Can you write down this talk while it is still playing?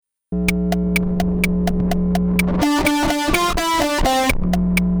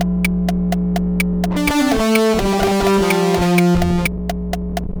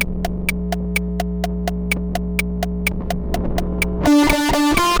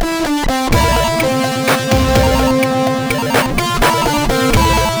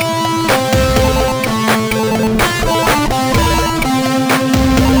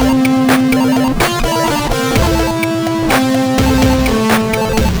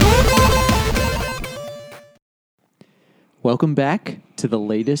Welcome back to the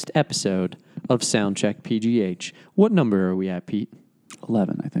latest episode of Soundcheck PGH. What number are we at, Pete?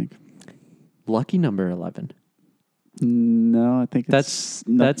 11, I think. Lucky number 11. No, I think That's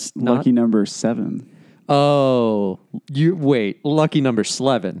lucky number 7. Oh, wait, lucky number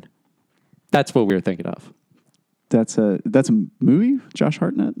 11. That's what we were thinking of. That's a movie, Josh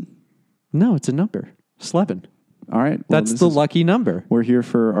Hartnett? No, it's a number. 11. All right. Well, That's the lucky number. We're here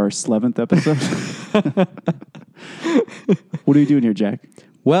for our 11th episode. What are you doing here, Jack?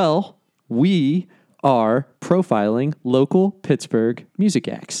 Well, we are profiling local Pittsburgh music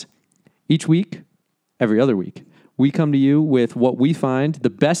acts. Each week, every other week, we come to you with what we find, the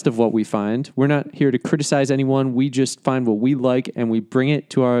best of what we find. We're not here to criticize anyone. We just find what we like and we bring it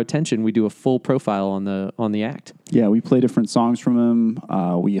to our attention. We do a full profile on the act. Yeah, we play different songs from them.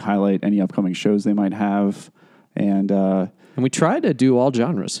 We highlight any upcoming shows they might have. And we try to do all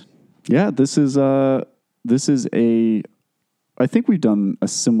genres. Yeah, this is I think we've done a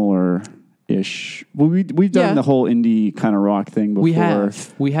similar-ish. Well, we've done the whole indie kind of rock thing before.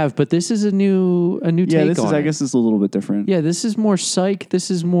 We have, but this is a new take this on is, it. I guess it's a little bit different. Yeah, this is more psych. This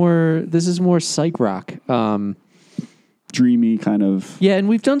is more psych rock. Dreamy kind of. Yeah, and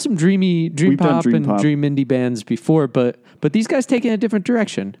we've done some dream pop and dream indie bands before, but these guys take it in a different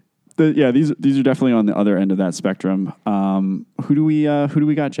direction. These are definitely on the other end of that spectrum. Who do we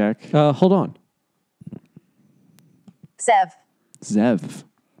got, Jack? Hold on. Zev.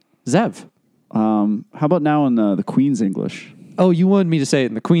 Zev. How about now in the Queen's English? Oh, you wanted me to say it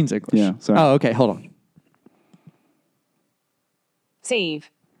in the Queen's English? Yeah, sorry. Oh, okay, hold on. Zeev.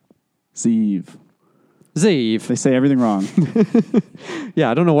 They say everything wrong. Yeah,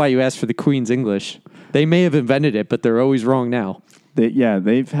 I don't know why you asked for the Queen's English. They may have invented it, but they're always wrong now.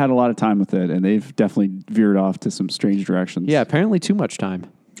 They've had a lot of time with it, and they've definitely veered off to some strange directions. Yeah, apparently too much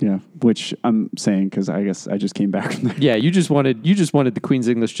time. Yeah, which I'm saying because I guess I just came back from there. Yeah, you just wanted the Queen's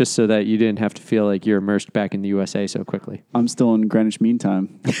English just so that you didn't have to feel like you're immersed back in the USA so quickly. I'm still in Greenwich Mean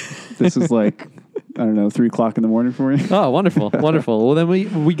Time. This is like, I don't know, 3 o'clock in the morning for me. Oh, wonderful, wonderful. Well, then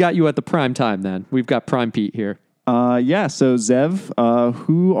we got you at the prime time. Then we've got Prime Pete here. So Zev.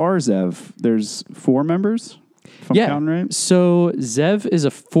 Who are Zev? There's 4 members. If I'm counting right. So Zev is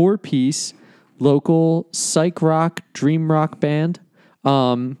a 4-piece local psych rock, dream rock band.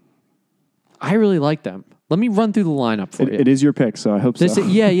 I really like them. Let me run through the lineup for you. It is your pick, so I hope so.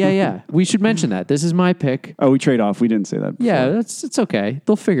 Yeah. We should mention that. This is my pick. Oh, we trade off. We didn't say that before. Yeah, it's okay.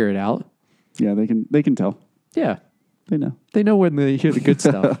 They'll figure it out. Yeah, they can tell. Yeah. They know. They know when they hear the good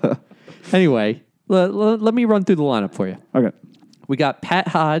stuff. Anyway, let me run through the lineup for you. Okay. We got Pat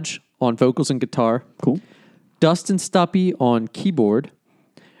Hodge on vocals and guitar. Cool. Dustin Stuppy on keyboard.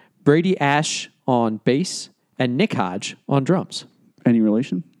 Brady Ash on bass. And Nick Hodge on drums. Any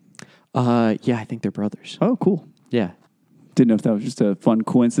relation? Yeah, I think they're brothers. Oh, cool. Yeah. Didn't know if that was just a fun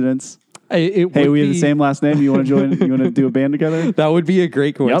coincidence. We have the same last name. You want to join? You want to do a band together? That would be a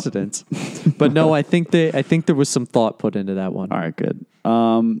great coincidence. Yep. But no, I think there was some thought put into that one. All right, good.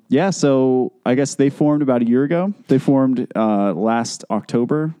 So I guess they formed about a year ago. They formed last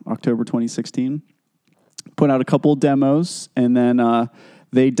October 2016. Put out a couple demos, and then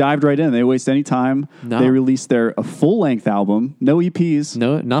they dived right in. They didn't waste any time. No. They released their full-length album. No EPs.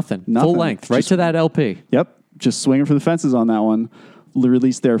 No, nothing. Full length, right to that LP. Yep. Just swinging for the fences on that one.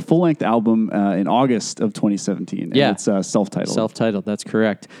 Released their full-length album in August of 2017. And it's self-titled. Self-titled, that's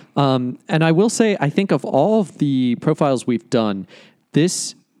correct. And I will say, I think of all of the profiles we've done,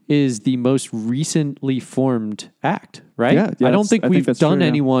 this is the most recently formed act, right? Yeah, I don't think we've done true,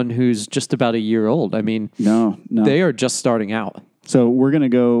 anyone who's just about a year old. I mean, no. They are just starting out. So we're going to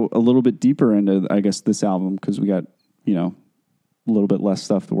go a little bit deeper into, I guess, this album because we got, a little bit less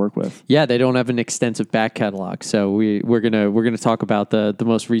stuff to work with. Yeah, they don't have an extensive back catalog, so we're gonna talk about the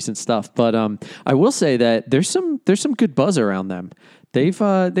most recent stuff. But I will say that there's some good buzz around them. They've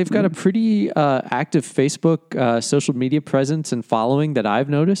got a pretty active Facebook social media presence and following that I've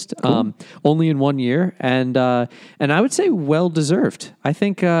noticed. Cool. Only in 1 year, and I would say well deserved. I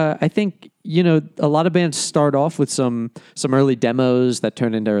think a lot of bands start off with some early demos that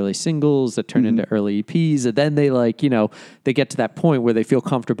turn into early singles that turn into early EPs, and then they get to that point where they feel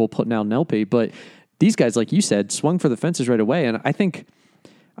comfortable putting out an LP. But these guys, like you said, swung for the fences right away, and I think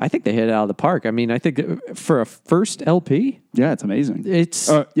they hit it out of the park. I mean, I think for a first LP, yeah, it's amazing. It's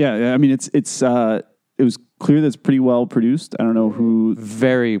I mean, it was clear that it's pretty well produced. I don't know who.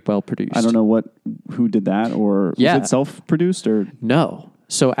 Very well produced. I don't know who did that, or was it self-produced or no.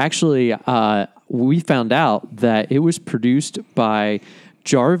 So actually, we found out that it was produced by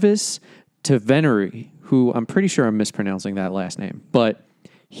Jarvis Tavenary, who I'm pretty sure I'm mispronouncing that last name, but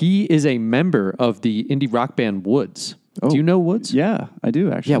he is a member of the indie rock band Woods. Do you know Woods? Yeah, I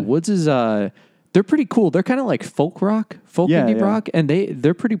do actually. Yeah, Woods is they're pretty cool. They're kind of like folk rock, indie rock, and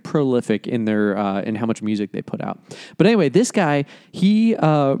they're pretty prolific in their in how much music they put out. But anyway, this guy, he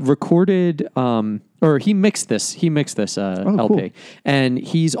recorded or he mixed this LP, cool. and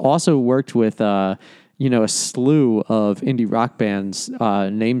he's also worked with a slew of indie rock bands,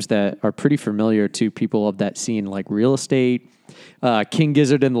 names that are pretty familiar to people of that scene, like Real Estate, King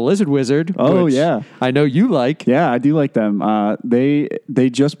Gizzard and the Lizard Wizard. Oh, which yeah. I know you like. Yeah, I do like them. They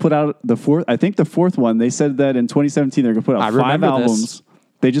just put out the fourth one. They said that in 2017 they're going to put out 5 albums. This.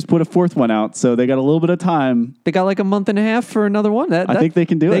 They just put a 4th one out, so they got a little bit of time. They got like a month and a half for another one. I think they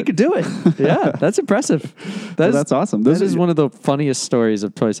can do it. They could do it. Yeah, that's impressive. That's awesome. That is one of the funniest stories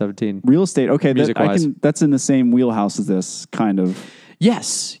of 2017. Real Estate. Okay, music-wise. that's in the same wheelhouse as this, kind of.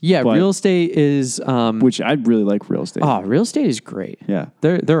 Yes. Yeah, Real Estate is... which I really like Real Estate. Oh, Real Estate is great. Yeah.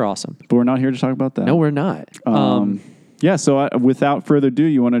 They're awesome. But we're not here to talk about that. No, we're not. Yeah, so without further ado,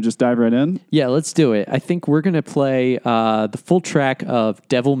 you want to just dive right in? Yeah, let's do it. I think we're going to play the full track of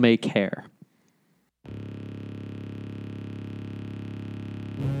Devil May Care.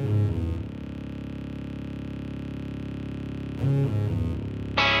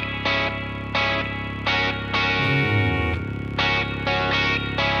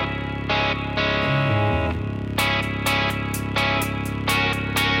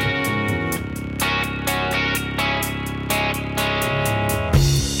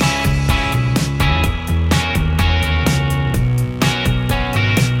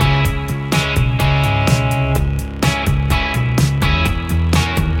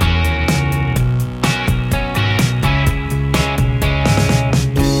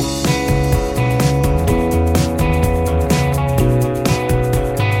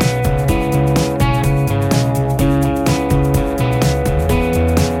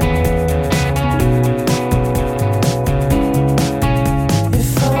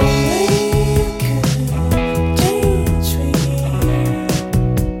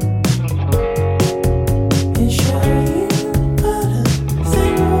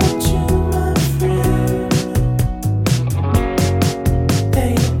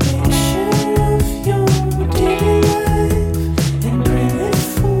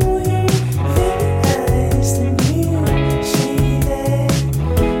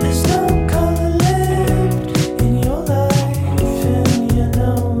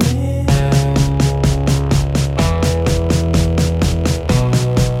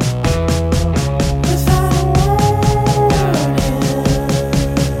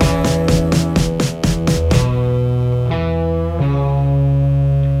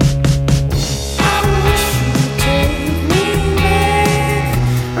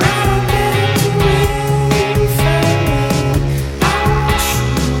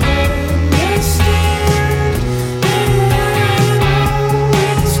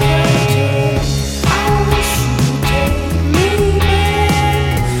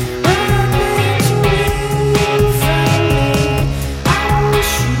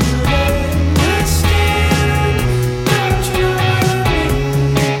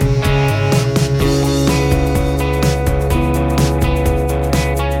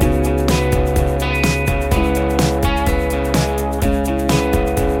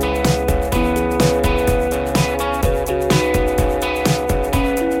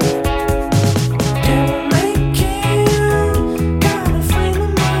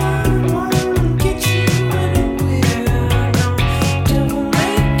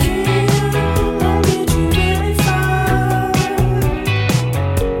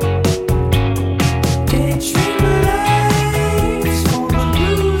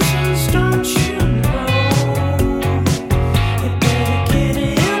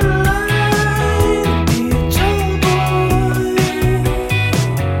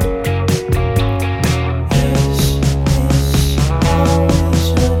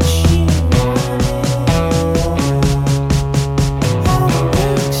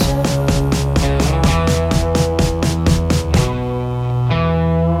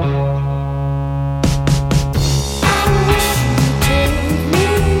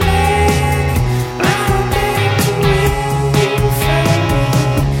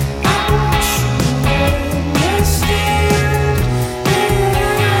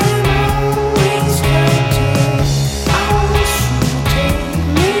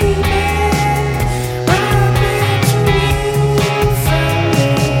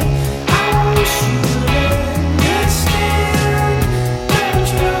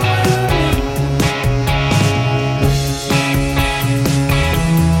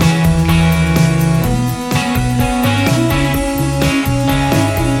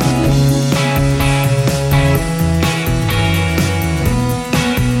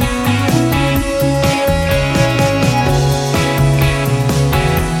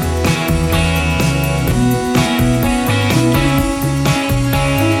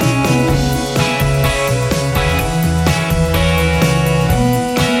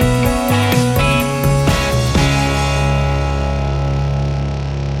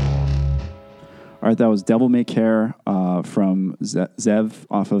 right, that was Devil May Care from Zev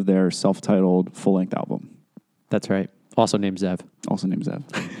off of their self-titled full-length album. That's right. Also named Zev. Also named Zev.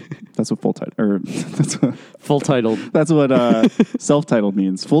 That's what full title, or that's what Full titled. that's what self-titled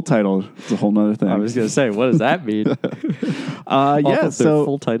means. Full title is a whole nother thing. I was going to say, what does that mean? Yeah. So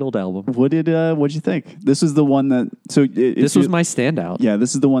full titled album. what'd you think? This is the one that. So This was my standout. Yeah,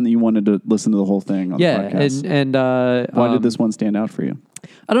 this is the one that you wanted to listen to the whole thing on the podcast. and Why did this one stand out for you?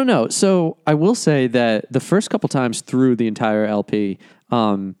 I don't know. So I will say that the first couple times through the entire LP,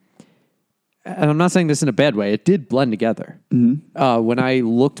 and I'm not saying this in a bad way, it did blend together. Mm-hmm. When I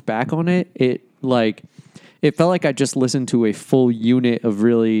looked back on it, it felt like I just listened to a full unit of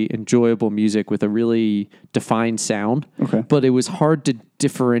really enjoyable music with a really defined sound. Okay. But it was hard to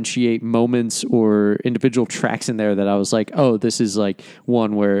differentiate moments or individual tracks in there that I was like, oh, this is like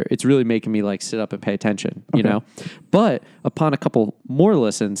one where it's really making me like sit up and pay attention, you know? But upon a couple more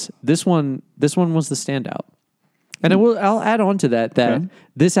listens, this one was the standout. And I'll add on to that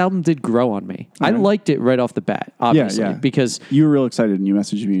this album did grow on me. Okay. I liked it right off the bat, obviously, because you were real excited and you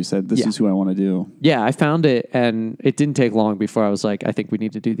messaged me. You said, "This is who I want to do." Yeah, I found it, and it didn't take long before I was like, "I think we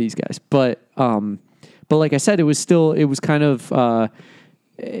need to do these guys." But like I said, it was kind of,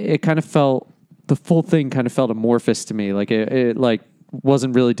 it kind of felt, the full thing kind of felt amorphous to me. Like it like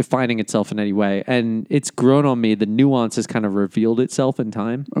wasn't really defining itself in any way, and it's grown on me. The nuance has kind of revealed itself in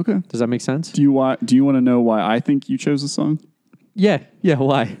time. Okay, does that make sense? Do you want to know why I think you chose the song? Yeah.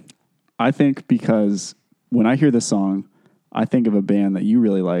 Why? I think because when I hear this song, I think of a band that you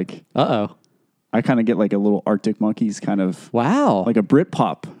really like. I kind of get like a little Arctic Monkeys kind of like a Brit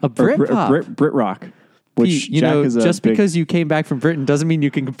pop, Brit rock. Which you Jack know, is just because you came back from Britain doesn't mean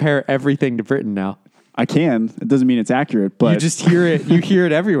you can compare everything to Britain now. I can. It doesn't mean it's accurate, but you just hear it. You hear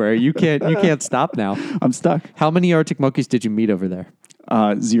it everywhere. You can't stop now. I'm stuck. How many Arctic Monkeys did you meet over there?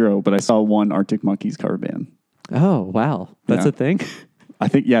 0, but I saw one Arctic Monkeys cover band. Oh wow, that's a thing. I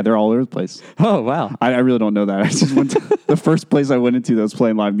think they're all over the place. Oh wow, I really don't know that. I just went to, the first place I went into that was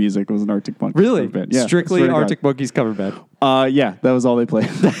playing live music was an Arctic Monkeys cover band. Yeah, strictly Arctic Monkeys cover band. Yeah, that was all they played.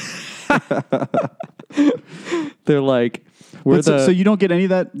 They're like. So you don't get any of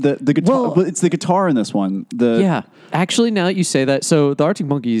that the guitar. Well, it's the guitar in this one. Actually, now that you say that, so the Arctic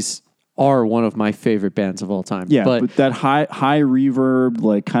Monkeys are one of my favorite bands of all time. Yeah, but that high reverb,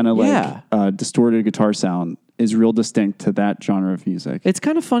 like kind of like distorted guitar sound is real distinct to that genre of music. It's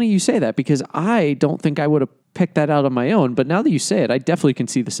kind of funny you say that because I don't think I would have picked that out on my own, but now that you say it, I definitely can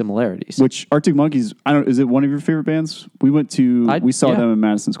see the similarities. Which Arctic Monkeys, is it one of your favorite bands? We saw them in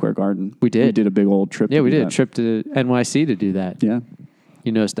Madison Square Garden. We did. We did a big old trip. Yeah, we did a trip to NYC to do that. Yeah.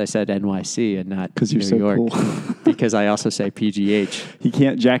 You noticed I said NYC and not because you're New so York. Cool. Because I also say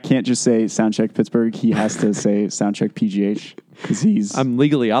PGH. Jack can't just say Soundcheck Pittsburgh. He has to say Soundcheck PGH because I'm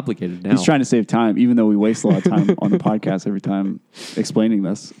legally obligated now. He's trying to save time, even though we waste a lot of time on the podcast every time explaining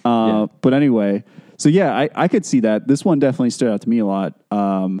this. But anyway, so yeah, I could see that. This one definitely stood out to me a lot.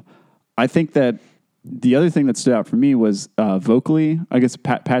 I think that the other thing that stood out for me was vocally. I guess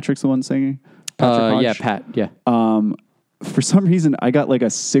Patrick's the one singing. Yeah, Pat. Yeah. For some reason, I got like a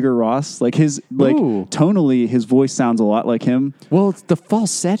Sigur Rós. Like tonally, his voice sounds a lot like him. Well, it's the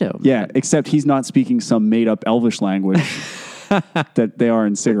falsetto. Yeah, except he's not speaking some made-up Elvish language that they are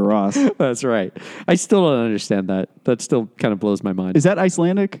in Sigur Rós. That's right. I still don't understand that. That still kind of blows my mind. Is that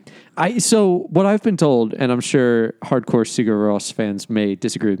Icelandic? So what I've been told, and I'm sure hardcore Sigur Rós fans may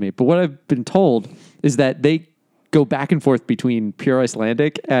disagree with me, but what I've been told is that they go back and forth between pure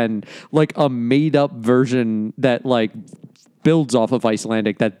Icelandic and like a made-up version that like builds off of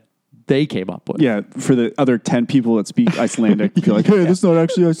Icelandic that they came up with. Yeah, for the other 10 people that speak Icelandic, you're like, hey, that's not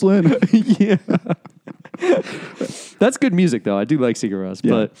actually Icelandic. Yeah. That's good music, though. I do like Sigur Rós.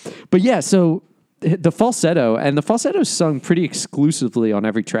 Yeah. But yeah, so the falsetto is sung pretty exclusively on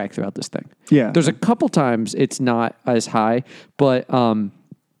every track throughout this thing. Yeah. There's a couple times it's not as high, but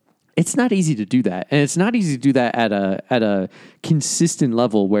it's not easy to do that. And it's not easy to do that at a consistent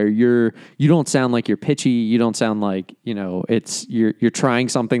level where you don't sound like you're pitchy, you don't sound like, you're trying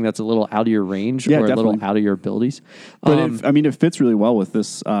something that's a little out of your range or definitely. A little out of your abilities. But it fits really well with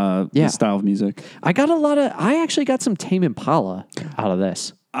this, this style of music. I actually got some Tame Impala out of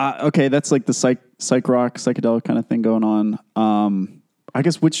this. Okay, that's like the psych rock, psychedelic kind of thing going on. I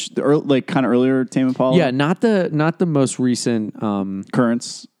guess kind of earlier Tame Impala? Yeah, not the most recent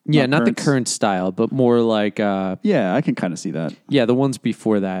Currents. Yeah, not the current style, but more like... yeah, I can kind of see that. Yeah, the ones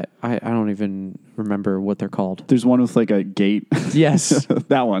before that. I don't even remember what they're called. There's one with like a gate. Yes.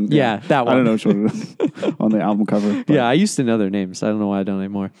 That one. Yeah, that one. I don't know which one it is on the album cover. But. Yeah, I used to know their names. I don't know why I don't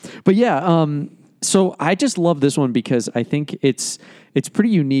anymore. But yeah, So I just love this one because I think it's pretty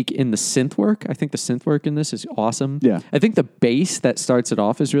unique in the synth work. I think the synth work in this is awesome. Yeah. I think the bass that starts it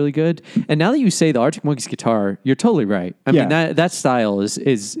off is really good. And now that you say the Arctic Monkeys guitar, you're totally right. I mean that style is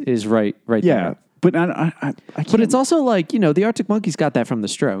right Yeah. there. But I can't. But it's also like, the Arctic Monkeys got that from the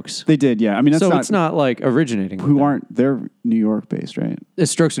Strokes. They did, yeah. I mean, that's So it's not like originating. with who them. aren't, they're New York based, right?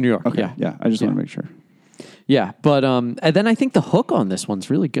 It's Strokes in New York. Okay. Yeah. I just want to make sure. Yeah. But and then I think the hook on this one's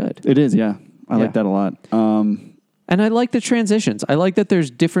really good. It is, yeah. I like Yeah. that a lot. And I like the transitions. I like that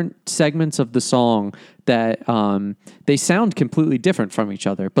there's different segments of the song that they sound completely different from each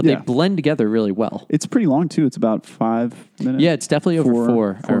other, but they Yeah. blend together really well. It's pretty long, too. It's about 5 minutes. Yeah, it's definitely over four,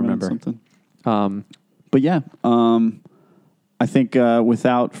 I minutes, remember. something. But yeah, I think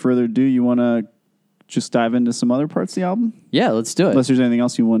without further ado, you want to just dive into some other parts of the album? Yeah, let's do it. Unless there's anything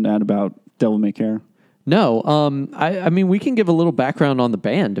else you want to add about Devil May Care. No, I mean, we can give a little background on the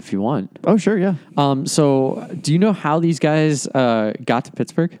band if you want. Oh, sure, yeah. So do you know how these guys got to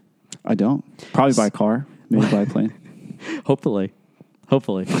Pittsburgh? I don't. Probably by car, maybe by plane. Hopefully.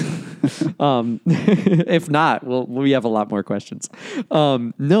 If not, we have a lot more questions.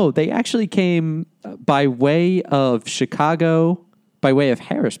 No, they actually came by way of Chicago, by way of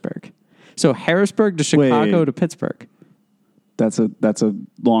Harrisburg. So Harrisburg to Chicago Wait. to Pittsburgh. That's a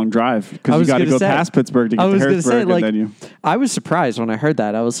long drive I because you was got to gonna go say- past Pittsburgh to get I to was gonna Harrisburg, say, and like, then you. I was surprised when I heard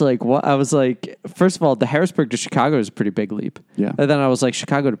that. I was like, what? I was like, first of all, the Harrisburg to Chicago is a pretty big leap. Yeah. And then I was like,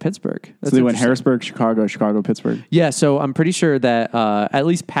 Chicago to Pittsburgh. That's So they went interesting. Harrisburg, Chicago, Pittsburgh. Yeah, so I'm pretty sure that at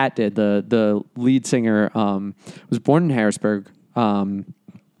least Pat did. The lead singer was born in Harrisburg,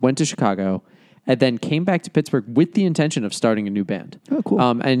 went to Chicago, and then came back to Pittsburgh with the intention of starting a new band. Oh, cool.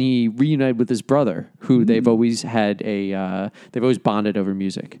 And he reunited with his brother, who they've always had they've always bonded over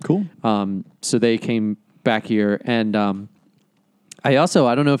music. Cool. So they came back here, and I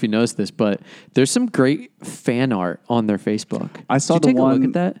don't know if you noticed this, but there's some great fan art on their Facebook. I saw Did you the take one. a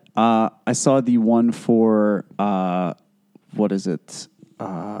look at that? I saw the one for what is it?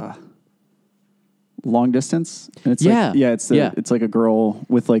 Long distance. And it's Yeah. like, it's like a girl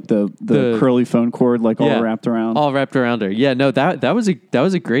with like the curly phone cord like all wrapped around. All wrapped around her. Yeah, no, that was a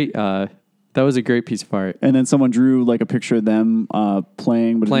great piece of art. And then someone drew like a picture of them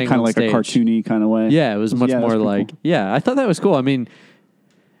playing, but Playing kind on of like stage. a cartoony kind of way. Yeah, it was much that's more pretty like cool. I thought that was cool. I mean,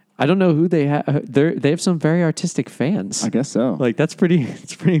 I don't know who they have. They have some very artistic fans. I guess so. Like it's pretty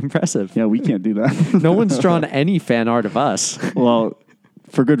impressive. Yeah, we can't do that. No one's drawn any fan art of us. Well,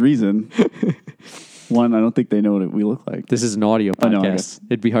 for good reason. One, I don't think they know what we look like. This is an audio I know, I podcast. guess.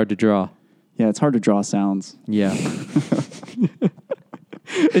 It'd be hard to draw. Yeah, it's hard to draw sounds. Yeah.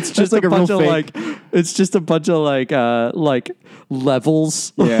 It's just like a a real bunch of fake. it's just a bunch of like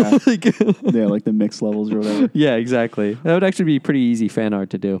levels. Yeah. Like- Yeah, like the mix levels or whatever. yeah, exactly. That would actually be pretty easy fan art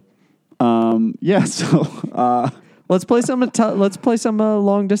to do. Yeah, so Let's play some. Let's play some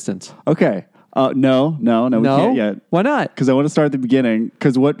long distance. okay. No, we can't yet. Why not? Because I want to start at the beginning.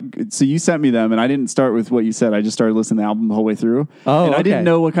 So you sent me them, and I didn't start with what you said. I just started listening to the album the whole way through. Oh, and I okay. didn't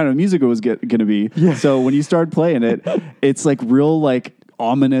know what kind of music it was going to be. Yeah. So when you started playing it, it's like real, like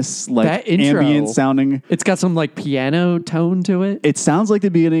ominous, like That intro. ambient sounding. It's got some like piano tone to it. It sounds like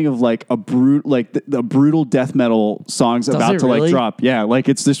the beginning of like a the brutal death metal songs about it to like really? drop. Yeah, like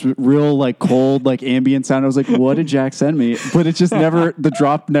it's this real like cold like ambient sound. I was like, what did Jack send me? But it just never the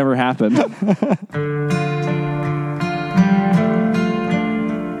drop never happened.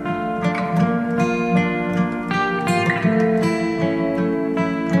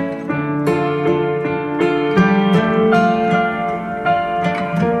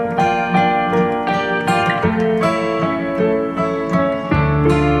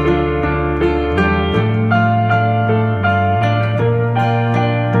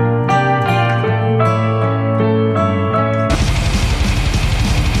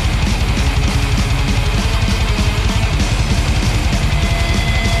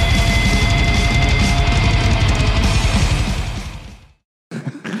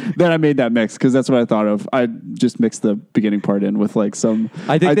 Then I made that mix because that's what I thought of. I just mixed the beginning part in with like some.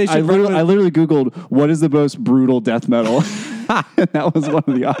 I think they should run with- I literally Googled what is the most brutal death metal, and that was one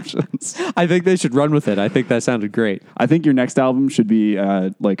of the options. I think they should run with it. I think that sounded great. I think your next album should be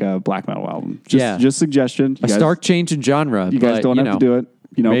like a black metal album. Just suggestion. A stark change in genre. You guys don't have to do it.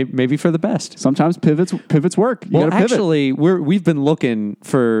 You know, Maybe for the best. sometimes pivots work. You Well, gotta pivot. actually, we've been looking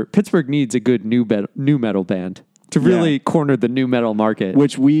for Pittsburgh needs a good new metal band to really corner the new metal market.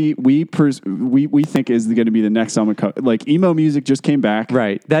 which we think is going to be the next album. Like emo music just came back.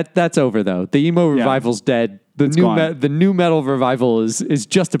 Right. That's over though. The emo revival's dead. The gone. the new metal revival is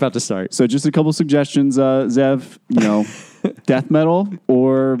just about to start. So just a couple suggestions, Zev. You know, death metal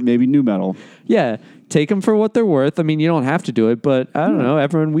or maybe new metal. Yeah, take them for what they're worth. I mean, you don't have to do it, but I don't know.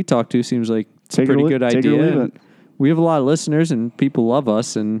 Everyone we talk to seems like it's a pretty good take it or idea. leave And it. we have a lot of listeners, and people love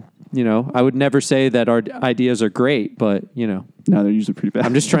us. And I would never say that our ideas are great, but No, they're usually pretty bad.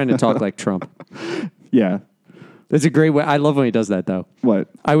 I'm just trying to talk like Trump. Yeah. It's a great way. I love when he does that, though. What?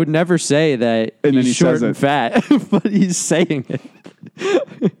 I would never say that And then he's he short says and it. fat, but he's saying it.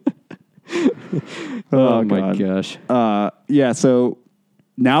 Oh my God. gosh. Yeah, so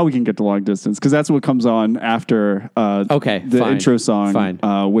now we can get to long distance because that's what comes on after Okay, the fine. intro song. Fine.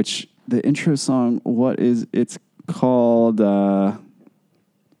 Which the intro song, it's called I'm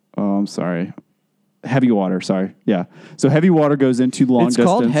sorry. Heavy Water, sorry. Yeah. So Heavy Water goes into long It's distance.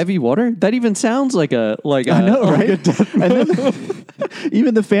 called Heavy Water? That even sounds like a I know, right? And then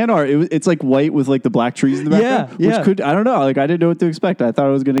even the fan art, it's like white with like the black trees in the background. Yeah, yeah. Which could, I don't know. Like I didn't know what to expect. I thought I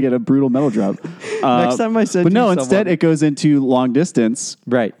was going to get a brutal metal drop. Next time I said but no, you instead someone- it goes into long distance.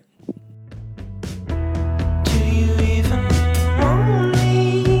 Right. Do you even want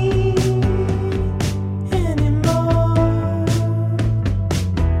me anymore?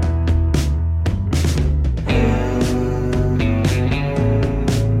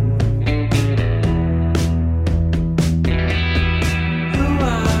 Who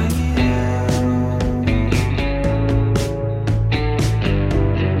are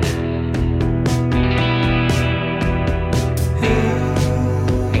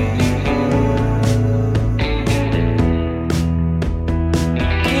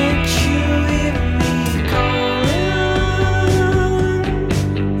Can't you hear me calling?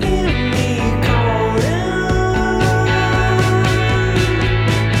 Hear me calling?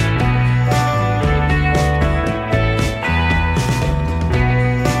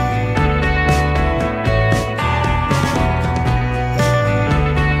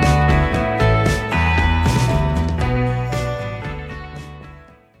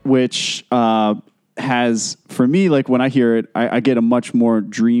 Which has, for me, like when I hear it, I get a much more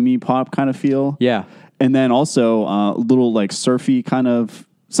dreamy pop kind of feel. Yeah. And then also a little like surfy kind of,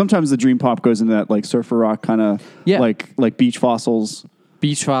 sometimes the dream pop goes into that like surfer rock kind of, Yeah. like Beach Fossils.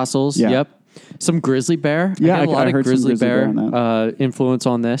 Beach Fossils. Yeah. Yep. Some Grizzly Bear. Yeah, I got a lot I of heard some Grizzly Grizzly Bear, Bear on that. influence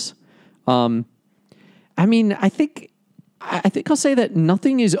on this. I mean, I think I'll say that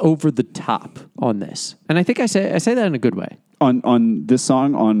nothing is over the top on this, and I think I say that in a good way. On this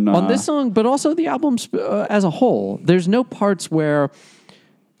song, on This song, but also the album as a whole. There's no parts where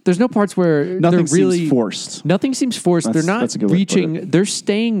nothing they're really seems forced. Nothing seems forced. They're not that's a good way to put reaching. They're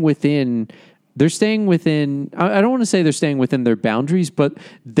staying within. They're staying within. I don't want to say they're staying within their boundaries, but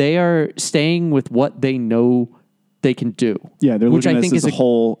they are staying with what they know they can do. Yeah, they're which looking I at think this is as a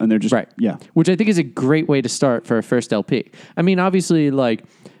whole, and they're just right. Yeah, Which I think is a great way to start for a first LP. I mean, obviously, like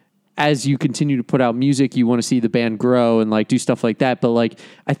as you continue to put out music, you want to see the band grow and like do stuff like that. But like,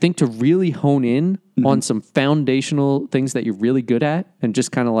 I think to really hone in on some foundational things that you're really good at and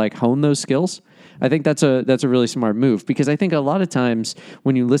just kind of like hone those skills, I think that's a really smart move, because I think a lot of times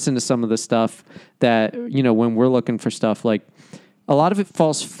when you listen to some of the stuff that, when we're looking for stuff, like a lot of it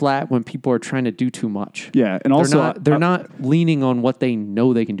falls flat when people are trying to do too much. yeah, and also They're not leaning on what they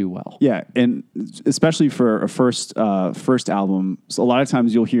know they can do well. Yeah, and especially for a first album, so a lot of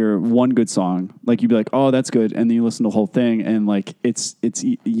times you'll hear one good song, like you'd be like, "Oh, that's good," and then you listen to the whole thing, and like it's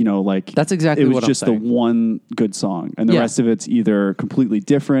like That's exactly it was what I'm just saying. the one good song, and the Yeah. rest of it's either completely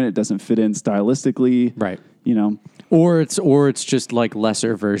different, it doesn't fit in stylistically, Right. Or Or it's just like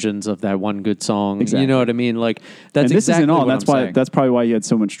lesser versions of that one good song. Exactly. You know what I mean? Like that's and this exactly isn't all. what That's I'm why. saying. That's probably why you had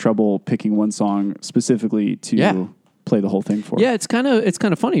so much trouble picking one song specifically to Yeah. play the whole thing for. Yeah, it's kind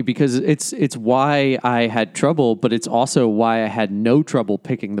of funny because it's why I had trouble, but it's also why I had no trouble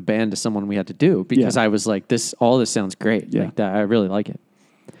picking the band to someone we had to do, because Yeah. I was like, this sounds great. Yeah. Like that, I really like it.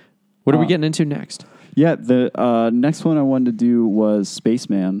 What are we getting into next? Yeah. The next one I wanted to do was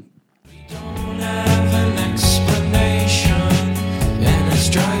Spaceman. Don't have an explanation, and it's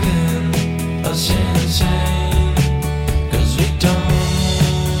driving us insane, 'cause we don't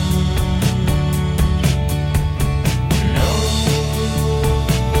know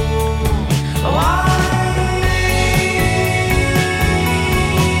why.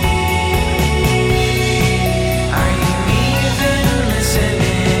 Are you even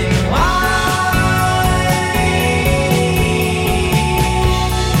listening? Why?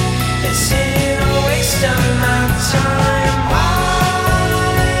 It's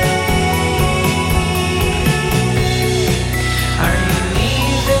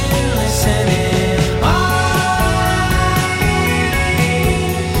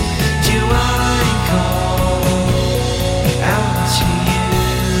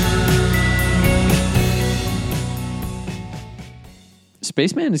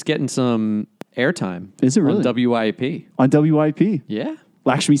Spaceman is getting some airtime. Is it really? On WIP. On WIP. Yeah.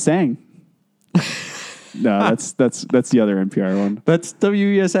 Lakshmi sang. No, that's the other NPR one. That's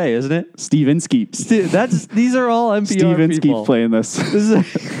WESA, isn't it? Steve Inskeep. These are all NPR Steve Inskeep's people. playing this.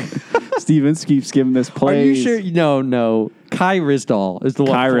 Steve Inskeep's giving this play. Are you sure? No. Kai Ryssdal is the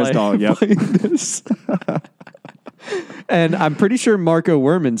one. Kai Ryssdal, yep. playing this. And I'm pretty sure Marco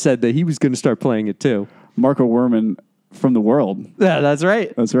Werman said that he was going to start playing it too. Marco Werman from The World. Yeah, that's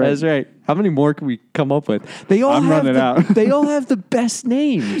right. That's right. That's right. How many more can we come up with? They all I'm have running out. They all have the best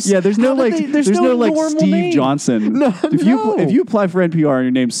names. Yeah, there's no How like did there's no like normal Steve name. Johnson. No, if you apply for NPR and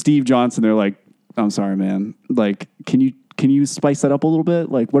your name's Steve Johnson, they're like, I'm sorry, man. Like, can you spice that up a little bit?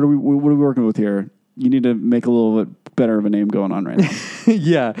 Like, what are we working with here? You need to make a little bit better of a name going on right now.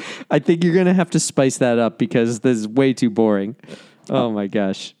 Yeah, I think you're gonna have to spice that up because this is way too boring. Oh my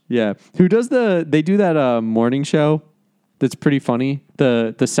gosh. Yeah. Who does they do that morning show that's pretty funny.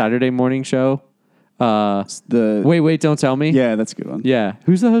 The Saturday morning show. Wait, don't tell me. Yeah, that's a good one. Yeah.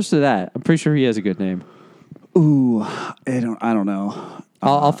 Who's the host of that? I'm pretty sure he has a good name. Ooh, I don't know.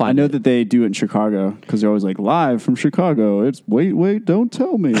 I'll find I know it. that they do it in Chicago because they're always like live from Chicago. It's wait, don't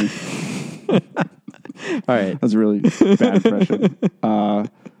tell me. All right. That's a really bad impression.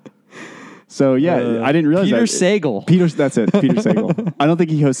 So yeah, I didn't realize Peter that. Sagal. That's it. Peter Sagal. I don't think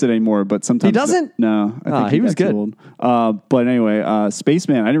he hosted anymore, but sometimes He doesn't? No, I think he was got good. too old. But anyway,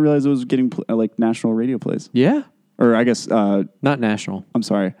 Spaceman. I didn't realize it was getting like national radio plays, Yeah. or I guess Not national. I'm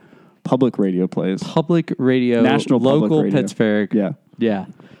sorry, public radio plays. Public radio. National public local radio. Pittsburgh. Yeah. Yeah.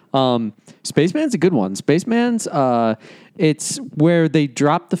 Spaceman's a good one. Spaceman's it's where they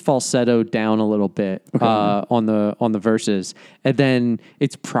drop the falsetto down a little bit on the verses, and then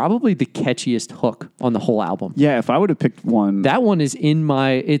it's probably the catchiest hook on the whole album. Yeah, if I would have picked one, That one is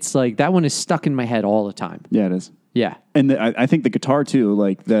that one is stuck in my head all the time. yeah, it is. Yeah. And I think the guitar too,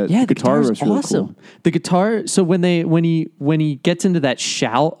 like the guitar guitar's was really awesome. cool. The guitar. So when he gets into that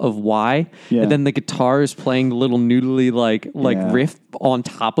shout of why, Yeah. and then the guitar is playing the little noodly like Yeah. riff on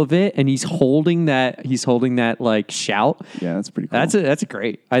top of it, and he's holding that like shout. Yeah, that's pretty cool. That's a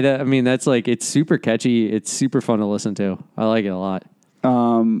great. I mean, that's like it's super catchy. It's super fun to listen to. I like it a lot.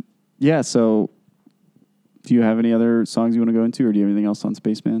 Yeah. So, do you have any other songs you want to go into, or do you have anything else on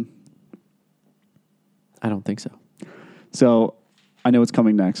Spaceman? I don't think so. So, I know what's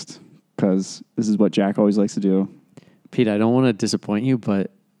coming next because this is what Jack always likes to do. Pete, I don't want to disappoint you,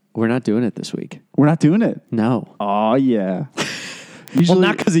 but we're not doing it this week. We're not doing it. No. Oh yeah. Well,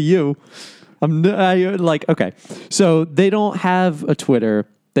 not because of you. Okay. So they don't have a Twitter.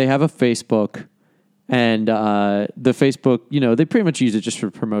 They have a Facebook. And the Facebook, they pretty much use it just for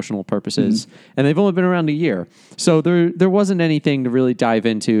promotional purposes. Mm-hmm. And they've only been around a year. So there wasn't anything to really dive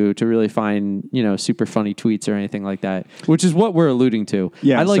into to really find, super funny tweets or anything like that, which is what we're alluding to.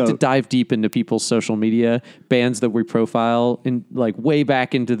 Yeah, I like so- to dive deep into people's social media, bands that we profile, and like way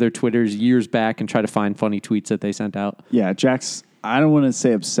back into their Twitters years back and try to find funny tweets that they sent out. Yeah, Jack's. I don't want to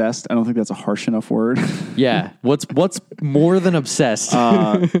say obsessed. I don't think that's a harsh enough word. Yeah. What's more than obsessed?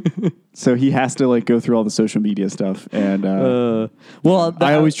 So he has to like go through all the social media stuff, and I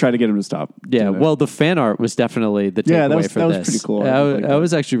always try to get him to stop. Yeah, doing it. well, the fan art was definitely the takeaway that was for this. pretty cool. That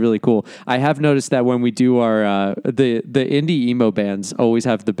was actually really cool. I have noticed that when we do our the indie emo bands always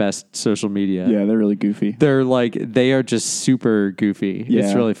have the best social media. yeah, they're really goofy. They are just super goofy. It's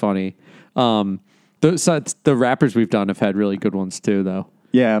Yeah. really funny. The rappers we've done have had really good ones too, though.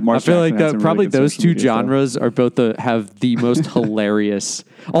 Yeah, I Mars feel Jackson like had some probably really good those social two media stuff. genres are both have the most hilarious.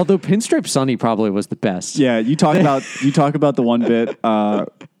 Although Pinstripe Sonny probably was the best. Yeah, you talk about the one bit.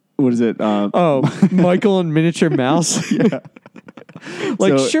 What is it? Michael and Miniature Mouse. Yeah.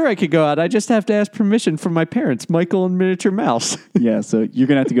 Like, So- sure, I could go out. I just have to ask permission from my parents, Michael and Miniature Mouse. Yeah, so you're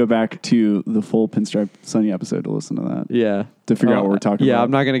gonna have to go back to the full Pinstripe Sonny episode to listen to that. Yeah. To figure out what we're talking Yeah, about.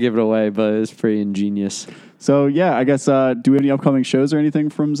 I'm not going to give it away, but it's pretty ingenious. So yeah, I guess. Do we have any upcoming shows or anything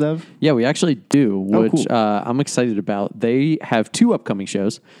from Zev? Yeah, we actually do, Oh, which cool. I'm excited about. They have two upcoming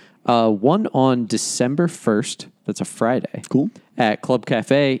shows. One on December 1st. That's a Friday. Cool. At Club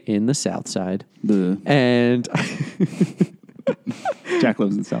Cafe in the South Side. Bleh. And Jack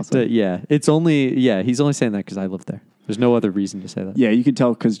lives in the South Side. he's only saying that because I live there. There's no other reason to say that. Yeah, you can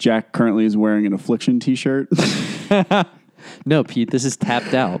tell because Jack currently is wearing an Affliction T-shirt. No, Pete, this is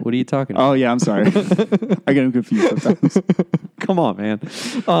Tapped Out. What are you talking about? Oh yeah, I'm sorry. I get him confused sometimes. Come on, man.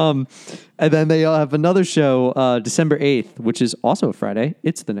 And then they have another show December 8th, which is also a Friday.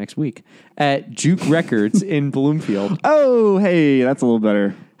 It's the next week at Juke Records in Bloomfield. Oh, hey, that's a little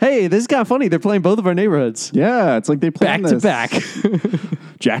better. Hey, this is kind of funny. They're playing both of our neighborhoods. Yeah, it's like they planned Back to this.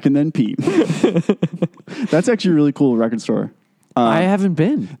 back. Jack and then Pete. That's actually a really cool record store. I haven't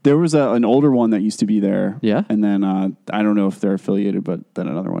been. There was an older one that used to be there. Yeah? And then I don't know if they're affiliated, but then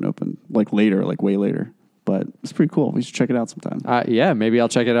another one opened like later, like way later. But it's pretty cool. We should check it out sometime. Yeah, maybe I'll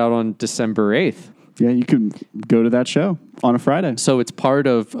check it out on December 8th. Yeah, you can go to that show on a Friday. So it's part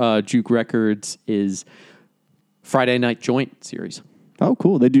of Juke Records' is Friday Night Joint series. Oh,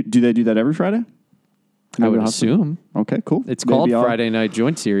 cool. They do they do that every Friday? I would Awesome. assume. Okay, cool. It's Maybe called I'll- Friday Night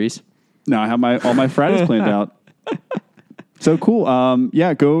Joint series. No, I have all my Fridays planned out. So cool.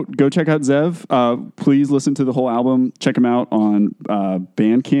 Yeah, go check out Zev. Please listen to the whole album. Check him out on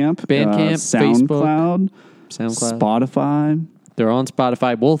Bandcamp, SoundCloud. Spotify. They're on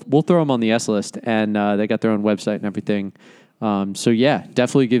Spotify. We'll throw them on the S list, and they got their own website and everything. So yeah,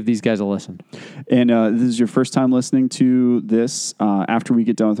 definitely give these guys a listen. And this is your first time listening to this. After we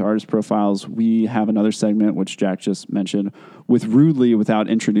get done with artist profiles, we have another segment, which Jack just mentioned, with Rudely without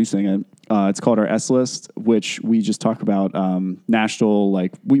introducing it. It's called our S list, which we just talk about national,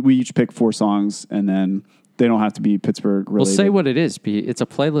 like we each pick 4 songs, and then they don't have to be Pittsburgh related. We'll say what it is. It's a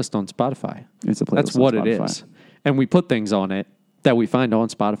playlist on Spotify. It's a playlist That's on what Spotify. it is. And we put things on it that we find on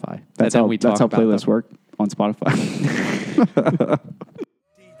Spotify. That's and then how we talk about playlists them. work on Spotify.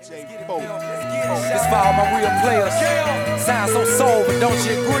 This for all my real players. Sound so soul, but don't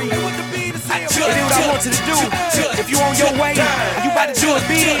you agree? I do what I want you to do. If you on your way, and you about to do it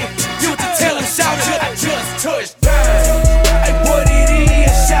big, do what you tell them, shout it. I just touched down. Hey, what it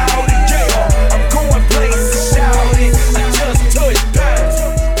is, shout it, yeah. I'm going places, shout it. I just touched down.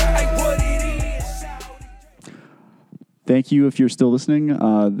 Hey, what it is, shout it. Thank you if you're still listening.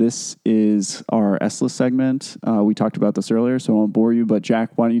 This is our S-list segment. We talked about this earlier, so I won't bore you. But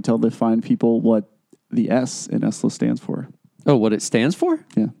Jack, why don't you tell the fine people what the S in S-list stands for? Oh, what it stands for?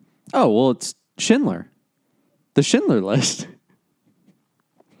 Yeah. Oh, well, it's Schindler. The Schindler List.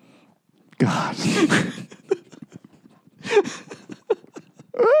 God.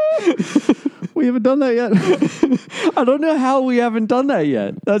 We haven't done that yet. I don't know how we haven't done that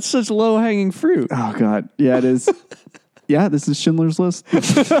yet. That's such low-hanging fruit. Oh, God. Yeah, it is. Yeah, this is Schindler's List.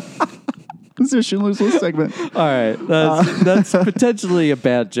 This is a Schindler's List segment. All right. That's potentially a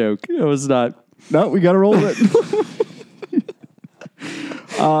bad joke. It was not. No, we got to roll with it.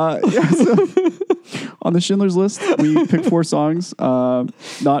 So on the Schindler's List, we pick 4 songs,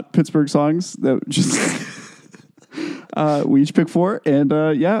 not Pittsburgh songs. That just we each pick 4, and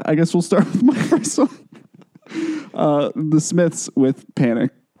yeah, I guess we'll start with my first song, The Smiths with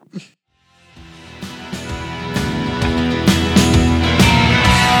 "Panic."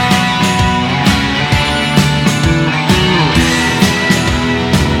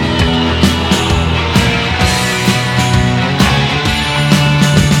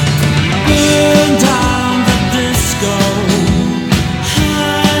 Burn down the disco.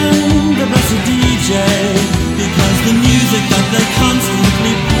 I'm the best DJ because the music that they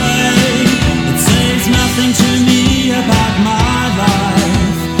constantly play, it says nothing to me about my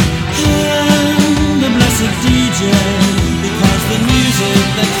life. I'm the blessed DJ because the music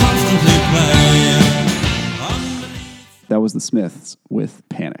they constantly play. That was The Smiths with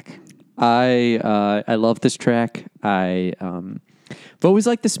 "Panic." I love this track. I've always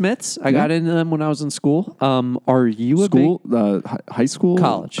liked the Smiths. I got into them when I was in school. Are you a School, high school,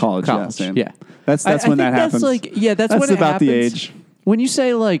 college? Yeah, same. Yeah. That's I when think that happens. That's like, yeah, that's when it about the happens. age. When you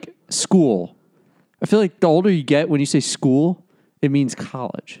say like school, I feel like the older you get, when you say school, it means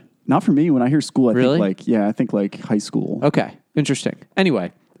college. Not for me. When I hear school, I Really? think like high school. Okay, interesting.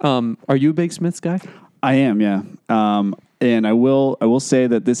 Anyway, are you a big Smiths guy? I am, yeah. And I will say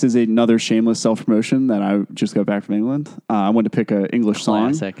that this is another shameless self-promotion that I just got back from England. I wanted to pick an English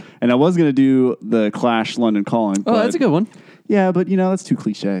Classic. song. And I was going to do the Clash London Calling. Oh, that's a good one. Yeah, but that's too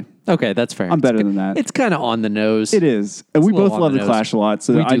cliche. Okay, that's fair. I'm better than that. It's kind of on the nose. It is. And we a little both on love the the nose. Clash a lot.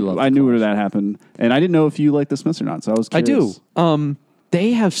 So We do love I The knew where Clash. that happened. And I didn't know if you like the Smiths or not. So I was I curious. do.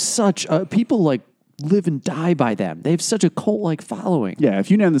 They have such people like live and die by them. They have such a cult like following. Yeah,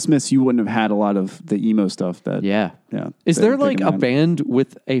 if you named the Smiths, you wouldn't have had a lot of the emo stuff that. Yeah. Yeah. Is that there they like can a have. band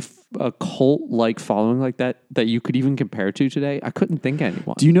with a cult like following like that you could even compare to today? I couldn't think of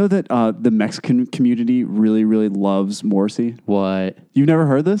anyone. Do you know that the Mexican community really, really loves Morrissey? What? You've never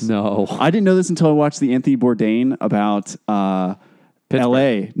heard this? No. I didn't know this until I watched the Anthony Bourdain about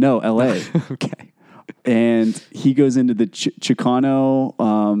L.A. No, L.A. Okay. And he goes into the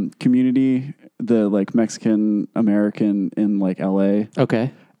Chicano community, the like Mexican American in like L.A.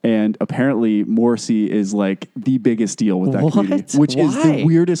 Okay. And apparently Morrissey is like the biggest deal with that What? community, which is Why? the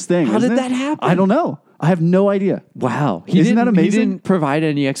weirdest thing. How isn't did it? that happen? I don't know. I have no idea. Wow. Isn't that He amazing? didn't provide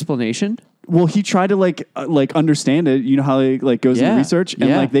any explanation. Well, he tried to like understand it. You know how he like goes into research and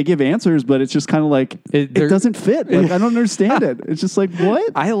like they give answers, but it's just kind of like it doesn't fit. Like I don't understand it. It's just like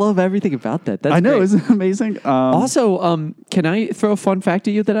what? I love everything about that. That's I know, great. isn't it amazing? Also, can I throw a fun fact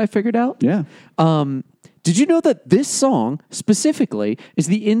at you that I figured out? Yeah. Did you know that this song specifically is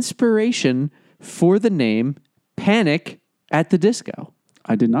the inspiration for the name Panic at the Disco?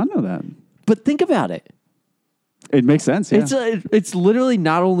 I did not know that. But think about it. It makes sense. Yeah. It's literally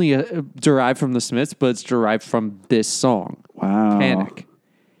not only derived from the Smiths, but it's derived from this song. Wow. Panic.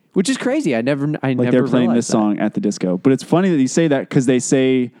 Which is crazy. I never they're playing this song at the disco. But it's funny that you say that because they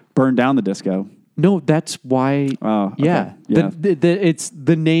say burn down the disco. No, that's why. Oh, okay. Yeah. Yeah. It's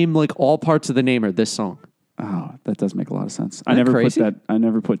the name, like all parts of the name are this song. Oh, that does make a lot of sense. Isn't that crazy? I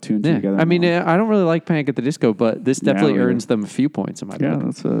never put two and two together. I mean, I don't really like Panic at the Disco, but this definitely earns them a few points in my book.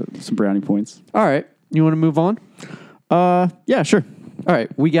 That's some brownie points. All right. You want to move on? Yeah, sure. All right.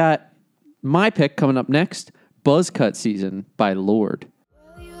 We got my pick coming up next, Buzzcut Season by Lorde.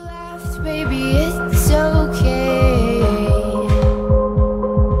 Well, you laughed, baby, it's okay.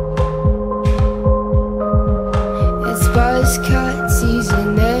 It's Buzzcut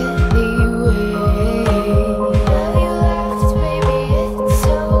season anyway. Well, you laughed, baby, it's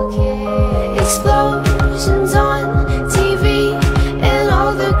okay. Explosions on TV and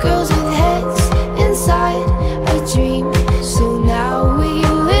all the girls with heads inside a dream. So now we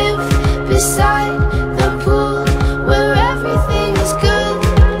live beside the pool where everything is good.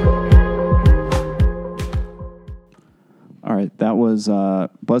 All right, that was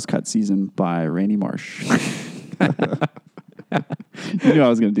Buzzcut Season by Randy Marsh. You knew I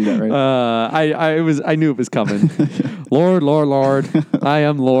was going to do that, right? I knew it was coming. Lord, Lord, Lord, I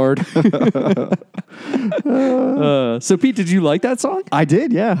am Lord. So Pete, did you like that song? I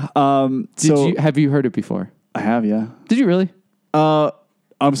did, yeah. Have you heard it before? I have, yeah. Did you really?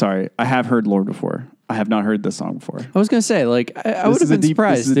 I'm sorry. I have heard Lorde before. I have not heard this song before. I was gonna say, like, I would have been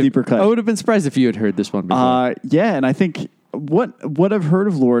surprised. This is a deeper cut. I would have been surprised if you had heard this one before. Yeah, and I think what I've heard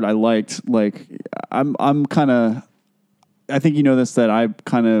of Lorde, I liked. Like, I'm kind of. I think you know this, that I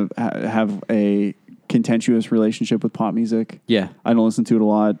kind of have a contentious relationship with pop music. Yeah, I don't listen to it a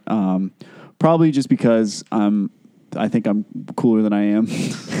lot. Probably just because I think I'm cooler than I am,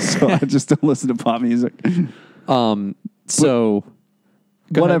 so I just don't listen to pop music. So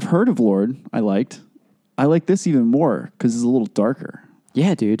what I've heard of Lorde, I liked. I like this even more because it's a little darker.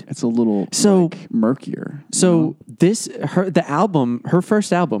 Yeah, dude. It's a little murkier. So her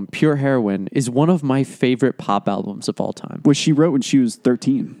first album, Pure Heroin, is one of my favorite pop albums of all time. Which she wrote when she was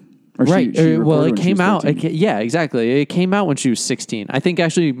 13. Or right. Well, it came out. Yeah, exactly. It came out when she was 16. I think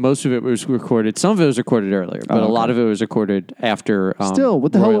actually most of it was recorded. Some of it was recorded earlier, but a lot of it was recorded after. Still,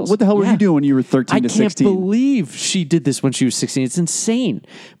 what the hell were you doing when you were 13 to 16? I can't believe she did this when she was 16. It's insane.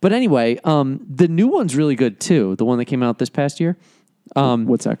 But anyway, the new one's really good too. The one that came out this past year.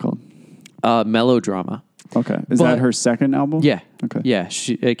 What's that called? Melodrama. Okay. Is that her second album? Yeah. Okay. Yeah.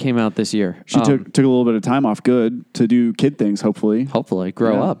 It came out this year. She took a little bit of time off to do kid things, hopefully.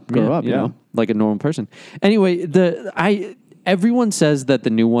 Grow up, you know, like a normal person. Anyway, everyone says that the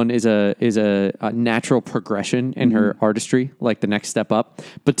new one is a natural progression in her artistry, like the next step up.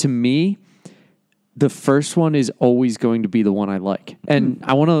 But to me, the first one is always going to be the one I like. And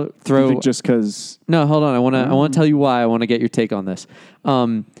I want to throw just because. No, hold on. I want to tell you why. I want to get your take on this.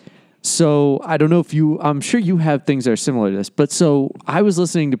 So I don't know if I'm sure you have things that are similar to this, but so I was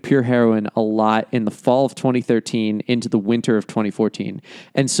listening to Pure Heroin a lot in the fall of 2013 into the winter of 2014.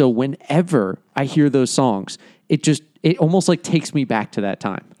 And so whenever I hear those songs, it almost like takes me back to that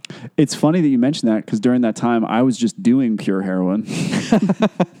time. It's funny that you mentioned that because during that time I was just doing Pure Heroin.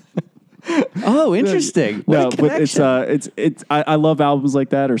 Oh, interesting. What a connection. But I love albums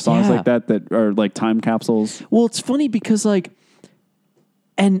like that or songs like that are like time capsules. Well, it's funny because like,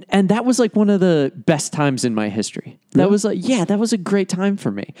 and that was like one of the best times in my history. That was like, that was a great time for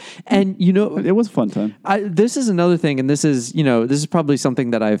me. And you know, it was a fun time. This is another thing, and this is probably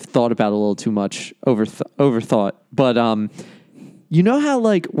something that I've thought about a little too much, overthought. But you know how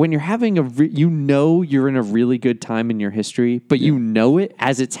like when you're having you're in a really good time in your history, but you know it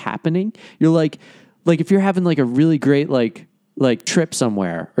as it's happening. You're like if you're having like a really great like trip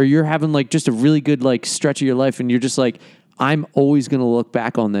somewhere, or you're having like just a really good like stretch of your life, and you're just like, I'm always going to look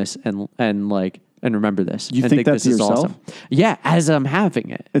back on this and remember this. You and think that this to is yourself? awesome. Yeah, as I'm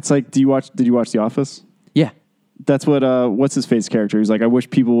having it. It's like, did you watch The Office? Yeah. That's what what's his face character? He's like, I wish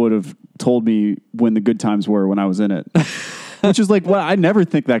people would have told me when the good times were when I was in it. which is like, I never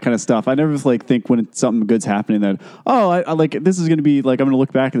think that kind of stuff. I never like think when something good's happening that, I like this is going to be like, I'm going to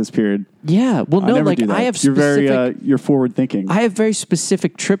look back at this period. Yeah. Well, no, never like do that. I have You're specific. very, you're forward thinking. I have very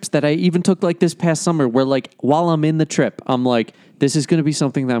specific trips that I even took like this past summer where like while I'm in the trip, I'm like, this is going to be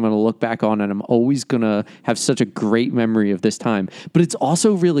something that I'm going to look back on and I'm always going to have such a great memory of this time. But it's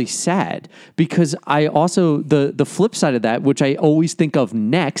also really sad because I also, the flip side of that, which I always think of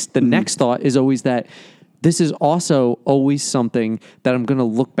next, the next thought is always that this is also always something that I'm going to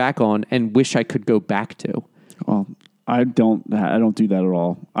look back on and wish I could go back to. Well, I don't do that at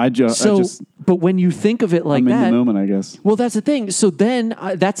all. I just But when you think of it like I'm that, in the moment, I guess. well, that's the thing. So then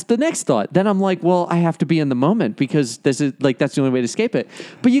that's the next thought. Then I'm like, well, I have to be in the moment because this is like that's the only way to escape it.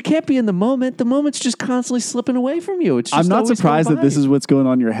 But you can't be in the moment. The moment's just constantly slipping away from you. It's just I'm not always surprised going that this by. is what's going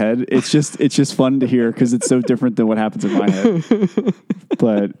on in your head. It's just fun to hear because it's so different than what happens in my head.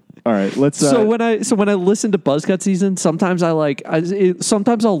 But all right, let's. So when I listen to Buzzcut season, sometimes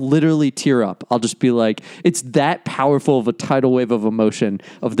sometimes I'll literally tear up. I'll just be like, it's that powerful of a tidal wave of emotion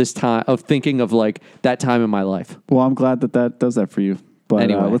of this time of thinking of like that time in my life. Well, I'm glad that does that for you. But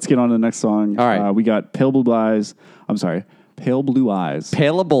Anyway. let's get on to the next song. All right. We got Pale Blue Eyes. Pale Blue Eyes.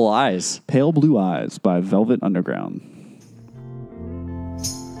 Paleable eyes. Pale Blue Eyes by Velvet Underground.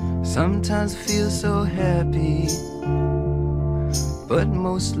 Sometimes I feel so happy, but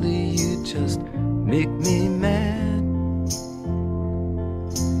mostly you just make me mad.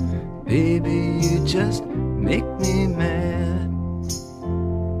 Baby, you just make me mad.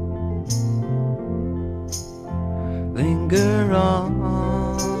 Linger on,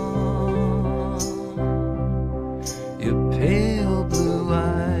 your pale blue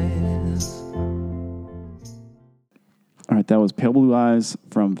eyes. All right, that was Pale Blue Eyes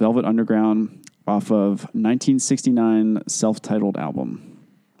from Velvet Underground off of 1969 self-titled album.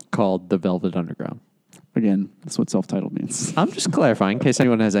 Called The Velvet Underground. Again, that's what self-titled means. I'm just clarifying in case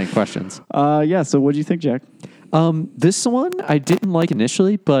anyone has any questions. Yeah, so what do you think, Jack? This one I didn't like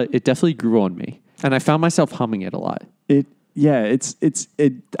initially, but it definitely grew on me. And I found myself humming it a lot. I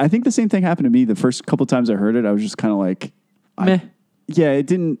think the same thing happened to me the first couple times I heard it. I was just kind of like, Meh.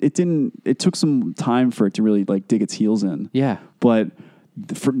 it took some time for it to really like dig its heels in. Yeah. But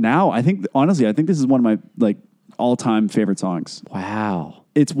for now, I think this is one of my like all-time favorite songs. Wow.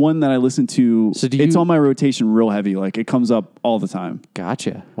 It's one that I listen to. So it's on my rotation real heavy. Like it comes up all the time.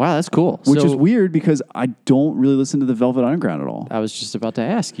 Gotcha. Wow, that's cool. Which So, is weird because I don't really listen to the Velvet Underground at all. I was just about to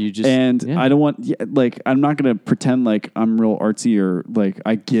ask you. I don't want, I'm not going to pretend like I'm real artsy or like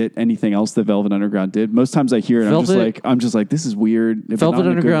I get anything else that Velvet Underground did. Most times I hear it, I'm just like, this is weird. But Velvet not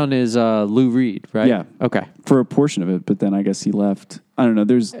in a good- Underground is Lou Reed, right? Yeah. Okay. For a portion of it, but then I guess he left. I don't know.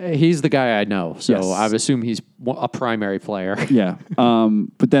 There's, He's the guy I know, so Yes. I would assume he's a primary player. yeah.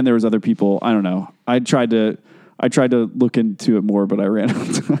 But then there was other people. I don't know. I tried to look into it more, but I ran out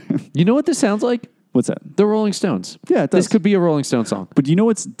of time. You know what this sounds like? What's that? The Rolling Stones. Yeah, it does. This could be a Rolling Stone song. But you know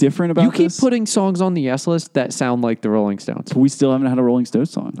what's different about You keep this? putting songs on the yes list that sound like the Rolling Stones. We still haven't had a Rolling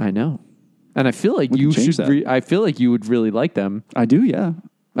Stones song. I know. And I feel like We you can change should. that. I feel like you would really like them. I do, yeah.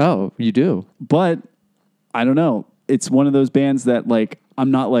 Oh, you do? But I don't know. It's one of those bands that like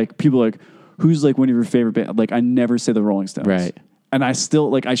I'm not like people are like who's like one of your favorite band. Like I never say the Rolling Stones, Right. And I still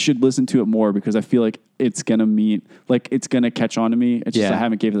like I should listen to it more because I feel like it's gonna it's gonna catch on to me. It's just Yeah. I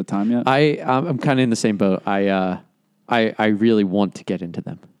haven't gave it the time yet. I'm kind of in the same boat. I really want to get into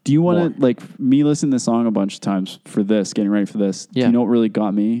them. Do you want to like me listen to the song a bunch of times for this, getting ready for this? Yeah. Do you know what really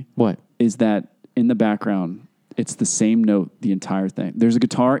got me? What? Is that in the background? It's the same note the entire thing. There's a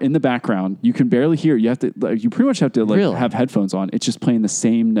guitar in the background. You can barely hear it. You have to you pretty much have to Really? have headphones on. It's just playing the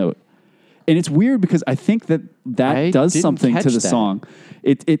same note. And it's weird because I think that I does didn't something to catch the that. song.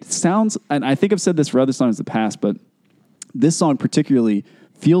 It sounds, and I think I've said this for other songs in the past, but this song particularly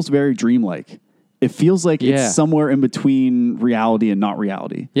feels very dreamlike. It feels like Yeah. it's somewhere in between reality and not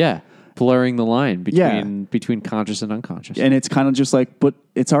reality. Yeah, blurring the line Yeah. between conscious and unconscious. And it's kind of just like, but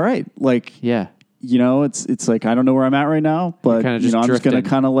it's all right. Like, yeah, you know, it's like, I don't know where I'm at right now, but kinda you just know, I'm just going to drifting.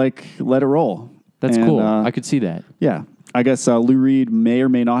 kind of like let it roll. that's And, cool. I could see that. Yeah. I guess Lou Reed may or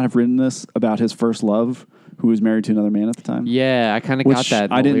may not have written this about his first love, who was married to another man at the time. Yeah, I kind of got that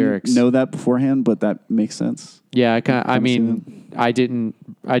in I the didn't lyrics. know that beforehand, but that makes sense. Yeah, I seen mean, I didn't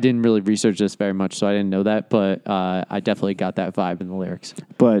really research this very much, so I didn't know that, but I definitely got that vibe in the lyrics.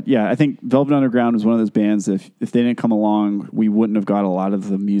 But yeah, I think Velvet Underground was one of those bands. If they didn't come along, we wouldn't have got a lot of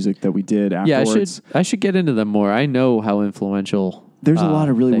the music that we did afterwards. Yeah, I should get into them more. I know how influential. There's a lot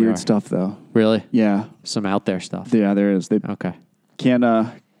of really they weird are. stuff, though. Really, Yeah, some out there stuff. yeah, there is. They Okay. can't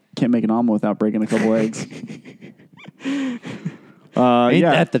make an omelet without breaking a couple eggs. Ain't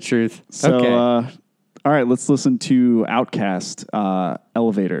yeah. that the truth? So okay. All right, let's listen to Outkast,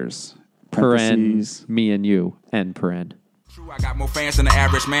 Elevators. Paren, Parentheses. me and you, and Paren. True, I got more fans than the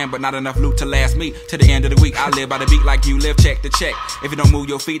average man, but not enough loot to last me to the end of the week. I live by the beat like you live, check to check. If you don't move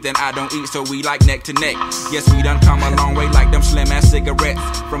your feet, then I don't eat, so we like neck to neck. Yes, we done come a long way like them slim ass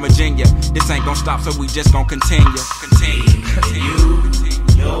cigarettes from Virginia. This ain't gonna stop, so we just gonna continue.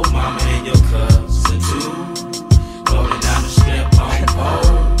 Your mama and your cousin too. Rolling down the strip on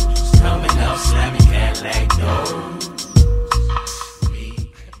poles. Coming up, slamming Cadillac doors.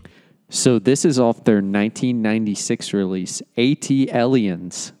 So this is off their 1996 release,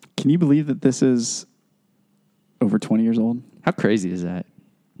 AT-Aliens. Can you believe that this is over 20 years old? How crazy is that?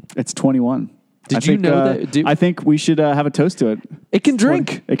 It's 21. Did you know that? I think we should have a toast to it. It can It's 20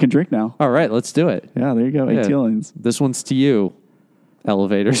 drink. It can drink now. All right, let's do it. Yeah, there you go. Yeah. AT-Aliens. This one's to you,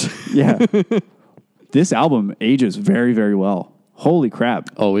 Elevators. Yeah. This album ages very, very well. Holy crap.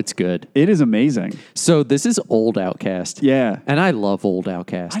 Oh, it's good. It is amazing. So this is old Outkast. Yeah. And I love old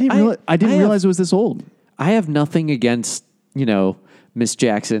Outkast. I didn't realize it was this old. I have nothing against, Miss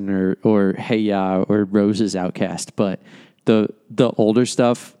Jackson or Hey Ya or Rose's Outkast, but the older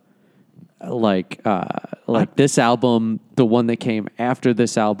stuff, like this album, the one that came after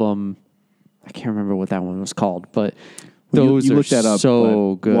this album, I can't remember what that one was called, but those you are looked that up,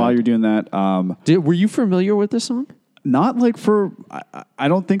 so but good. While you're doing that, Were you familiar with this song? not like I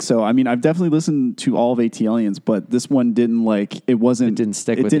don't think so. I mean, I've definitely listened to all of AT-Aliens, but this one didn't didn't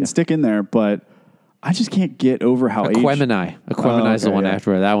stick with you. stick in there, but I just can't get over how Aquemini. Aquemini's the okay, one yeah.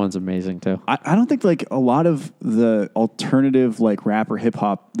 after. That one's amazing too. I don't think like a lot of the alternative like rap or hip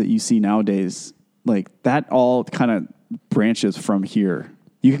hop that you see nowadays, like that all kind of branches from here.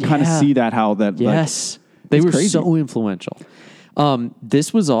 You can kind of Yeah. see that how that Yes. They it's were crazy. so influential.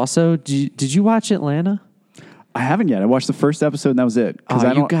 This was also, did you watch Atlanta? I haven't yet. I watched the first episode and that was it. Oh,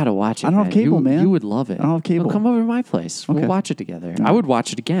 I you gotta watch it. I don't have man. cable, man. You would love it. I don't have cable. Well, come over to my place. Okay. We'll watch it together. I would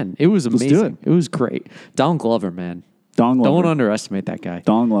watch it again. It was do amazing. it. It was great. Don Glover, man. Dong Lover. Don't underestimate that guy.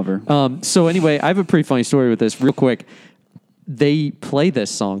 Dong Lover. So anyway, I have a pretty funny story with this. Real quick, they play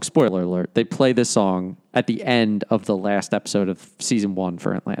this song. Spoiler alert! They play this song at the end of the last episode of season 1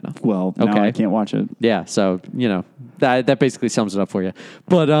 for Atlanta. Well, now okay. I can't watch it. Yeah, so that basically sums it up for you.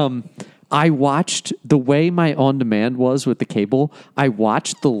 But I watched the way my on demand was with the cable. I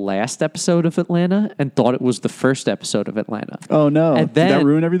watched the last episode of Atlanta and thought it was the first episode of Atlanta. Oh no! And Did then, that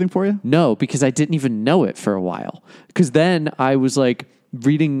ruin everything for you? No, because I didn't even know it for a while. Because then I was like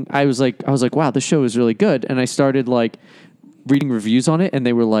reading. I was like, wow, this show is really good, and I started like reading reviews on it, and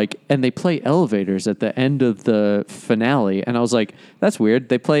they were like, and they play elevators at the end of the finale, and I was like, that's weird.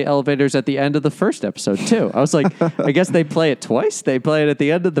 They play elevators at the end of the first episode too. I was like, I guess they play it twice. They play it at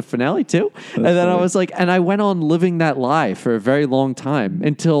the end of the finale too. And then I was like, and I went on living that lie for a very long time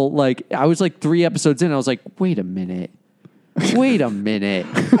until like I was like 3 episodes in. I was like, wait a minute. I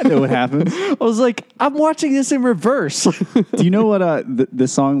know what happens. I was like, I'm watching this in reverse. Do you know what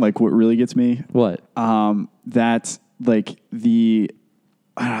this song like? What really gets me? What? That like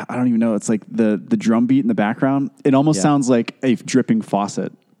I don't even know. It's like the drum beat in the background. It almost Yeah. sounds like a dripping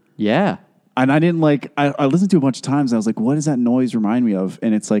faucet. Yeah. And I didn't like. I listened to it a bunch of times. And I was like, "What does that noise remind me of?"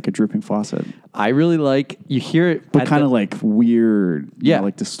 And it's like a dripping faucet, I really like, you hear it. but at kind of the- like weird. Yeah.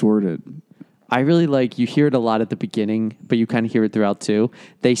 like distorted. I really like, you hear it a lot at the beginning, but you kind of hear it throughout too.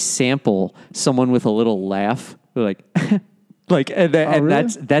 They sample someone with a little laugh. They're like, and really?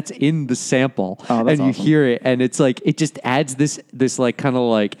 that's in the sample. Oh, that's and you awesome. hear it, and it's like, it just adds this like kind of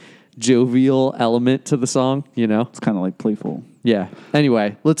like jovial element to the song, It's kind of like playful. Yeah.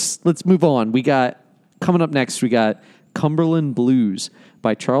 Anyway, let's move on. We got, coming up next, we got Cumberland Blues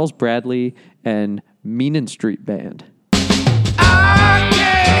by Charles Bradley and Meanin' Street Band. I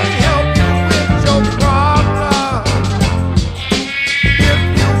can't help you with your problem if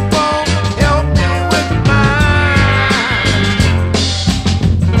you won't help me with mine.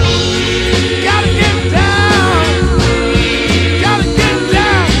 Gotta get down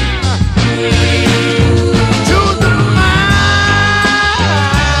to the mine.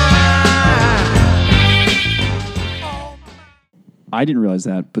 I didn't realize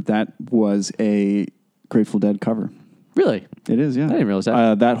that, but that was a Grateful Dead cover. Really? It is, yeah. I didn't realize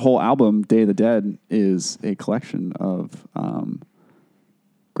that. That whole album, Day of the Dead, is a collection of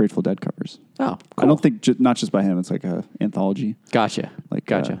Grateful Dead covers. Oh, cool. I don't think not just by him. It's like a anthology. Gotcha. Like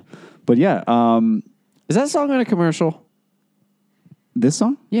Gotcha. But yeah, Is that song on a commercial? this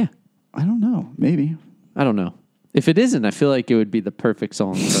song, Yeah. I don't know. Maybe I don't know. If it isn't, I feel like it would be the perfect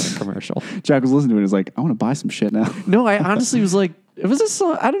song for a commercial. Jack was listening to it. And was like, I want to buy some shit now. No, I honestly was like, Was this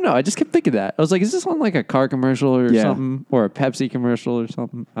song? I don't know. I just kept thinking that. I was like, is this on like a car commercial or Yeah. something, or a Pepsi commercial or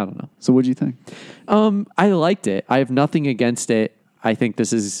something? I don't know. So what'd you think? I liked it. I have nothing against it. I think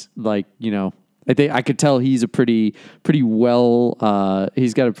this is like, I think I could tell he's a pretty well.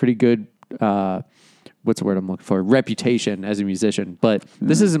 He's got a pretty good. What's the word I'm looking for? Reputation as a musician, but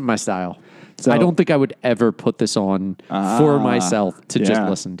this isn't my style. So- I don't think I would ever put this on for myself to just yeah.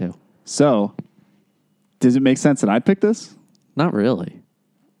 listen to. So, does it make sense that I picked this? Not really,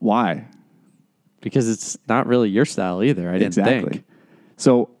 Why? because it's not really your style either. I didn't think.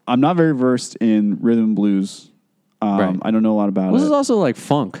 So, I'm not very versed in rhythm and blues. Right. I don't know a lot about This it. is also like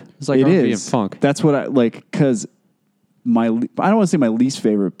funk. It's like It R&B is and funk. That's what I like because I don't want to say my least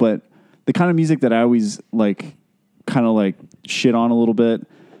favorite, but the kind of music that I always like, kind of like shit on a little bit,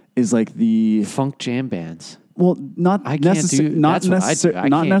 is like the Funk jam bands. well, not I can't do- not that's what I do. necessarily, I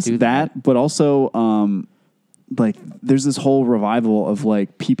not can't necessarily do that, but also like there's this whole revival of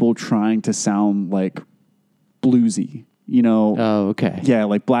like people trying to sound like bluesy, Oh, okay. yeah,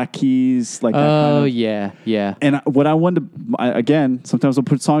 like Black Keys, like that Oh, kind of. yeah. And what I wanted to, again, sometimes I'll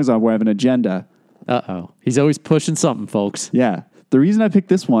put songs on where I have an agenda. Uh-oh. He's always pushing something, folks. Yeah. The reason I picked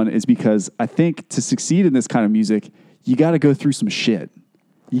this one is because I think to succeed in this kind of music, you got to go through some shit.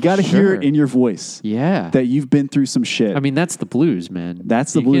 You got to hear Sure. it in your voice Yeah. that you've been through some shit. I mean, that's the blues, man.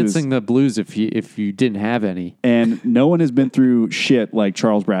 That's the you can't blues. sing the blues if you didn't have any. And no one has been through shit like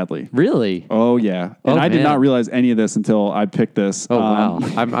Charles Bradley. Really? Oh, yeah. And Oh, I did man. not realize any of this until I picked this. Oh, wow.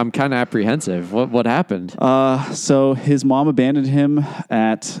 I'm kind of apprehensive. What happened? So his mom abandoned him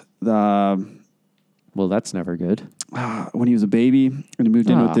at Well, that's never good. when he was a baby, and he moved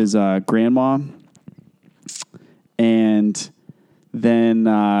in with his grandma. And then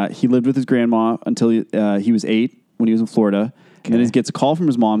he lived with his grandma until he was 8 when he was in Florida. And then he gets a call from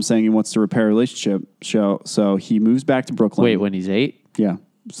his mom saying he wants to repair a relationship. So he moves back to Brooklyn. Wait, when he's 8? Yeah,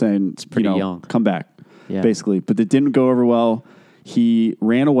 saying it's pretty young. Come back, Yeah. basically. But it didn't go over well. He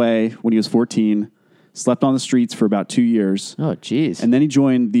ran away when he was 14, slept on the streets for about 2 years, Oh, jeez. and then he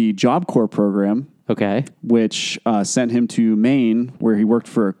joined the Job Corps program, Okay. which sent him to Maine, where he worked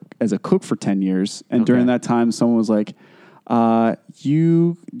as a cook for 10 years. And during that time, someone was like, are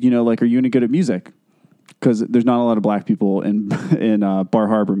you any good at music? Because there's not a lot of black people in Bar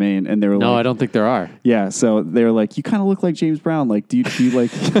Harbor, Maine. And they were No, like, I don't think there are. yeah. So they were like, you kind of look like James Brown. Like, do you like,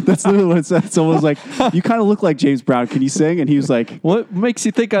 that's literally what it said. Someone was like, you kind of look like James Brown. Can you sing? And he was like, What makes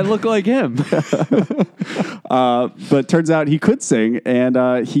you think I look like him? but turns out he could sing,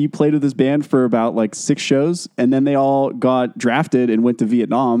 and he played with his band for about like 6 shows, and then they all got drafted and went to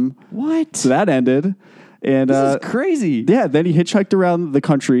Vietnam. What? So that ended, and This is crazy. yeah, then he hitchhiked around the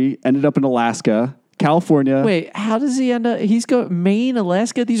country, ended up in Alaska, California. Wait, how does he end up? He's go Maine,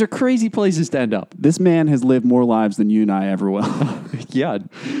 Alaska. These are crazy places to end up. This man has lived more lives than you and I ever will. Yeah,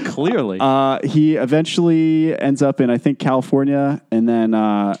 clearly. He eventually ends up in, I think, California, and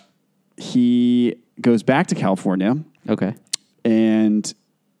then he goes back to California. Okay. And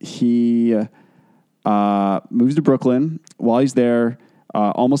he moves to Brooklyn. While he's there,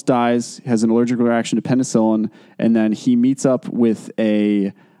 almost dies, has an allergic reaction to penicillin, and then he meets up with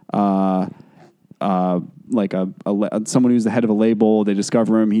someone who's the head of a label. They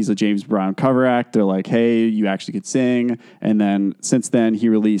discover him. He's a James Brown cover act. They're like, hey, you actually could sing. And then since then, he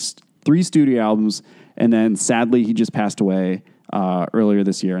released 3 studio albums, and then sadly, he just passed away earlier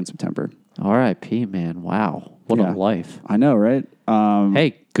this year in September. R.I.P. Man. Wow. What Yeah. a life. I know, right?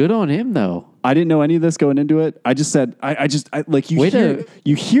 Hey, good on him though. I didn't know any of this going into it. I just said,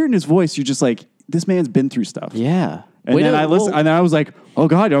 you hear in his voice, you're just like, this man's been through stuff. Yeah. And then I listened, and then I was like, oh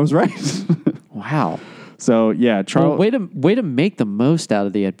God, I was right. Wow. So yeah, Charles. Well, way to make the most out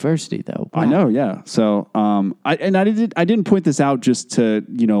of the adversity though. I know, yeah. So I didn't point this out just to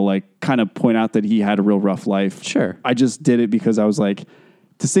kind of point out that he had a real rough life. Sure. I just did it because I was like,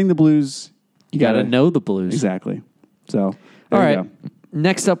 to sing the blues, You got to know the blues. exactly. So All there right. you go.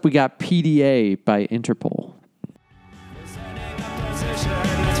 Next up, we got PDA by Interpol.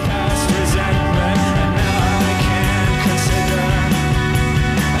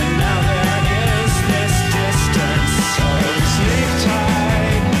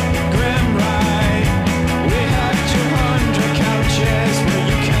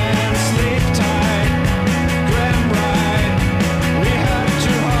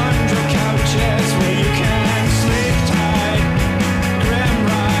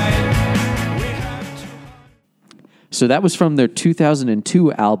 So that was from their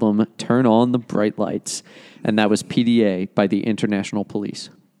 2002 album, Turn On the Bright Lights. And that was PDA by the International Police.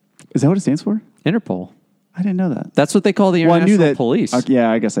 Is that what it stands for? Interpol. I didn't know that. That's what they call the Well, I International knew that. Police. Yeah,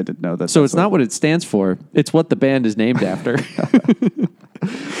 I guess I didn't know that. So it's not what it stands for. It's what the band is named after.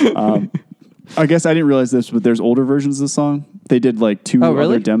 I guess I didn't realize this, but there's older versions of the song. They did like 2 Oh,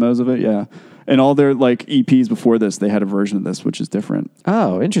 really? other demos of it. Yeah. And all their like EPs before this, they had a version of this, which is different.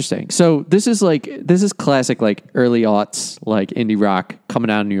 Oh, interesting. So this is classic like early aughts like indie rock coming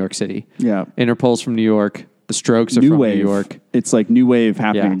out of New York City. Yeah. Interpol's from New York. The Strokes are New from wave. New York. It's like new wave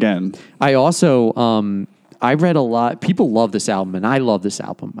happening Yeah. again. I also I read a lot. People love this album, and I love this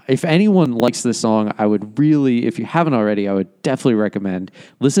album. If anyone likes this song, I would really, if you haven't already, I would definitely recommend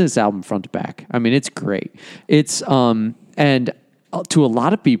listen to this album front to back. I mean, it's great. It's and to a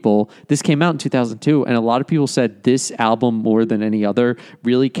lot of people, this came out in 2002, and a lot of people said this album more than any other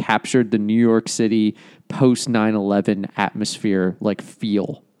really captured the New York City post 9/11 atmosphere, like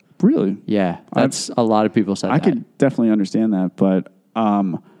feel. Really? Yeah, that's a lot of people said I that. could definitely understand that, but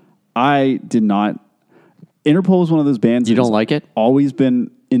I did not. Interpol is one of those bands. You that's don't like it? Always been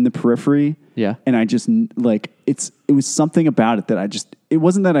in the periphery. Yeah. And I just like it was something about it that it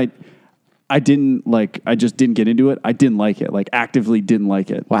wasn't that I didn't like, I just didn't get into it. I didn't like it, like actively didn't like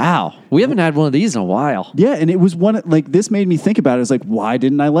it. Wow, we haven't had one of these in a while. Yeah, and it was this made me think about it. It's like, why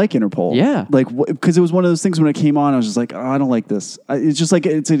didn't I like Interpol? Yeah. Like, because it was one of those things when it came on, I was just like, oh, I don't like this. It's just like,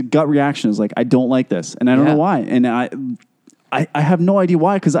 it's a gut reaction. It's like, I don't like this. And I don't Yeah. know why. And I have no idea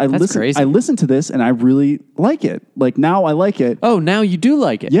why, because I crazy. listened to this and I really like it. Like now I like it. Oh, now you do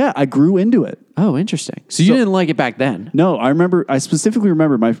like it. Yeah, I grew into it. Oh, interesting. So you didn't like it back then? No, I specifically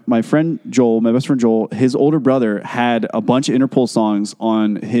remember my friend Joel, my best friend Joel, his older brother had a bunch of Interpol songs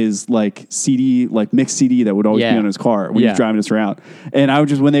on his like CD, like mixed CD that would always Yeah. be on his car when he Yeah. was driving us around. And I would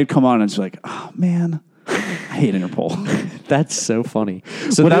just, when they'd come on, I was just like, oh man, I hate Interpol. That's so funny.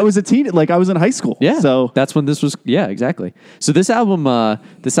 So But that I was a teen, like I was in high school. yeah. So that's when this was. Yeah, exactly. So this album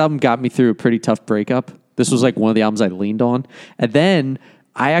got me through a pretty tough breakup. This was like one of the albums I leaned on, and then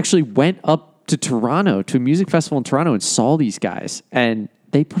I actually went up to Toronto to a music festival in Toronto and saw these guys, and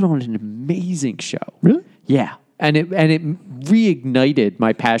they put on an amazing show. Really? Yeah. And it reignited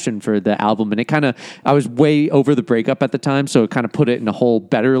my passion for the album, and I was way over the breakup at the time, so it kind of put it in a whole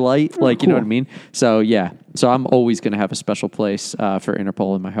better light, like you know cool. what I mean. So yeah, so I'm always going to have a special place for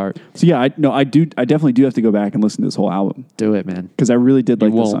Interpol in my heart. So yeah, I definitely do have to go back and listen to this whole album Do it, man. because I really did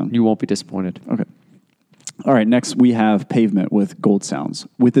like this song. You won't be disappointed. Okay. All right. Next we have Pavement with Gold Sounds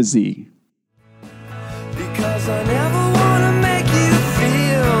with a Z. Because I never wanna make you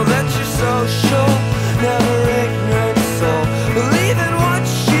feel that you're so sure, never ignorant soul. Believe in what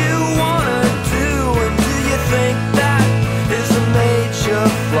you wanna do, and do you think that is a major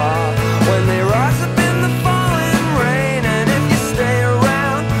flaw? When they rise up in the falling rain, and if you stay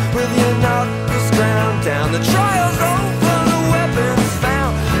around with your knuckles ground down, the trial's over, the weapon's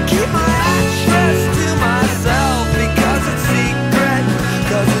found. Keep my address to myself because it's secret,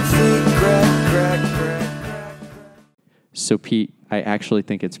 So Pete, I actually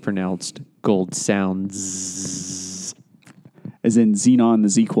think it's pronounced Gold Sounds. As in Xenon the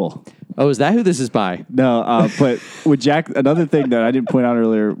Zequel. Oh, is that who this is by? No, but with Jack, another thing that I didn't point out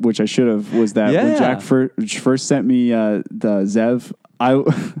earlier, which I should have, was that when Yeah. Jack first sent me the Zev,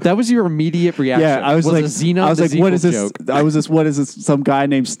 That was your immediate reaction. yeah, I was a like, Xenon I was the like, what Zequel is this? joke. What is this? Some guy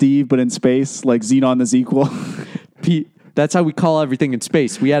named Steve, but in space, like Xenon the Zequel. Pete, that's how we call everything in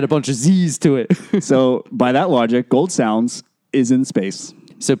space. We add a bunch of Z's to it. So by that logic, Gold Sounds is in space.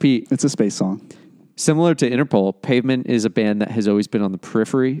 So Pete, It's a space song. similar to Interpol, Pavement is a band that has always been on the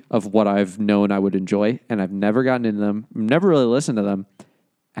periphery of what I've known I would enjoy, and I've never gotten into them, never really listened to them,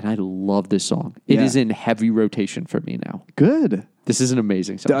 and I love this song. It Yeah. is in heavy rotation for me now. Good. This is an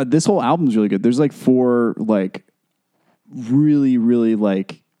amazing song. This whole album's really good. There's like 4 like really, really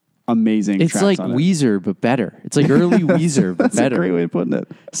like amazing It's tracks like on it. Weezer, but better. It's like early Weezer, but That's better. a great way of putting it.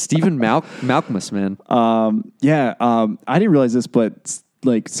 Stephen Malkmus, man. I didn't realize this, but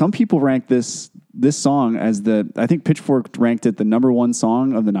like some people rank this song as I think Pitchfork ranked it the #1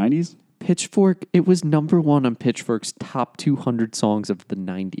 song of the 90s. Pitchfork, it was #1 on Pitchfork's top 200 songs of the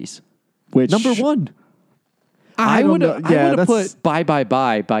 90s. Which #1. I I don't would know. Yeah, have that's- put Bye Bye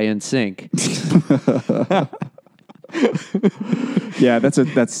Bye by NSYNC. Yeah,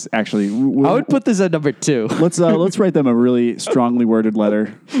 that's actually. I would put this at #2. Let's write them a really strongly worded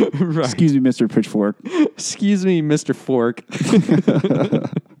letter. Excuse me, Mr. Pitchfork. Excuse me, Mr. Fork.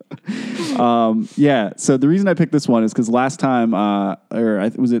 Yeah. So the reason I picked this one is because last time,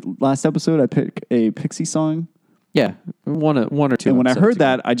 was it last episode? I picked a Pixie song. Yeah, one or two. And when I episodes heard ago.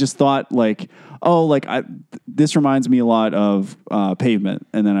 that, I just thought like, oh, like this reminds me a lot of Pavement,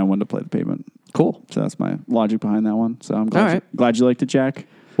 and then I wanted to play the Pavement. Cool. So that's my logic behind that one. So I'm glad, All right. glad you liked it, Jack.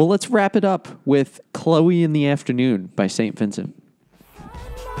 Well, let's wrap it up with Chloe in the Afternoon by St. Vincent.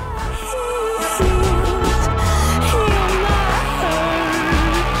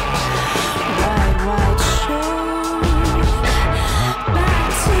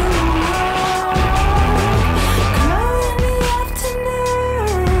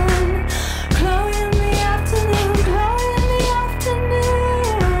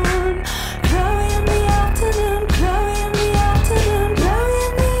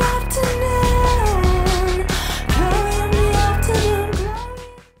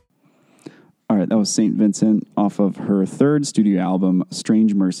 That was St. Vincent off of her third studio album,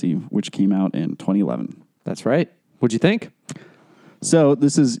 Strange Mercy, which came out in 2011. That's right. What'd you think? So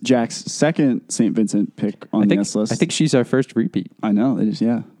this is Jack's second St. Vincent pick on the S list. I think she's our first repeat. I know, it is,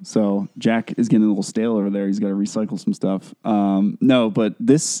 yeah. So Jack is getting a little stale over there. He's got to recycle some stuff. No, but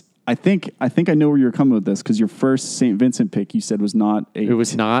this, I think I know where you're coming with this, because your first St. Vincent pick you said was not a... It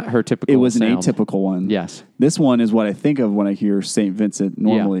was not her typical It was sound. an atypical one. Yes. This one is what I think of when I hear St. Vincent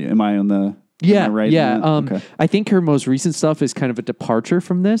normally. Am I on the... Yeah, Am I right yeah. in that? Okay. I think her most recent stuff is kind of a departure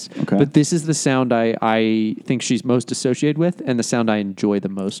from this, Okay. but this is the sound I think she's most associated with, and the sound I enjoy the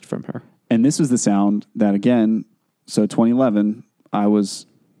most from her. And this was the sound that, again, so 2011, I was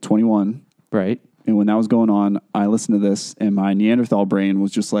 21. Right. And when that was going on, I listened to this, and my Neanderthal brain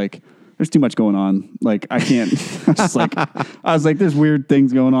was just like, there's too much going on. Like, I can't. Just like, I was like, there's weird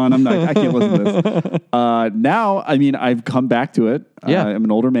things going on. I can't listen to this. Now, I mean, I've come back to it. Yeah. I'm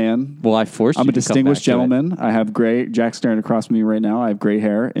an older man. Well, I forced you I'm a to come distinguished back to it. gentleman. I have gray. Jack's staring across from me right now. I have gray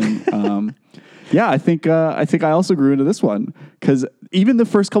hair. And yeah, I think I also grew into this one, because even the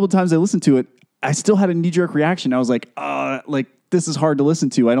first couple of times I listened to it, I still had a knee-jerk reaction. I was like, this is hard to listen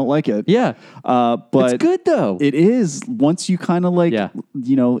to. I don't like it. Yeah. But it's good, though. It is, once you kind of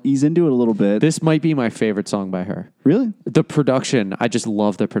ease into it a little bit. This might be my favorite song by her. Really? The production, I just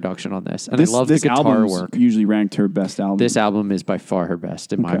love the production on this. And I love the this guitar album's work. usually ranked her best album. This album is by far her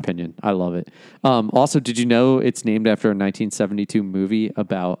best, in my opinion. I love it. Also, did you know it's named after a 1972 movie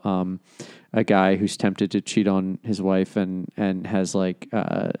about a guy who's tempted to cheat on his wife and has like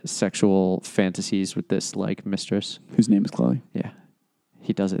sexual fantasies with this like mistress? Whose name is Chloe? Yeah.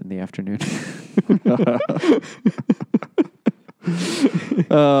 He does it in the afternoon.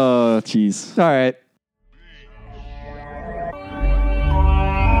 Oh, jeez. All right.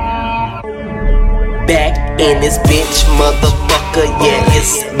 Back in this bitch, motherfucker, yeah,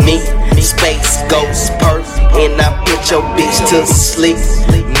 it's me. Space Ghost Perk, and I put your bitch to sleep.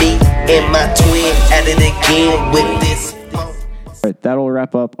 Me and my twin at it again with this. All right, that'll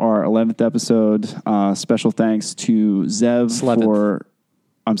wrap up our 11th episode. Special thanks to Zev for...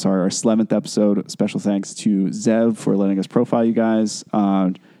 I'm sorry, our 11th episode. Special thanks to Zev for letting us profile you guys.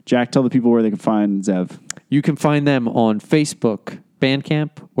 Jack, tell the people where they can find Zev. You can find them on Facebook,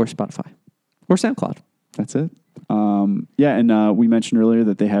 Bandcamp, or Spotify, or SoundCloud. That's it. Yeah, and we mentioned earlier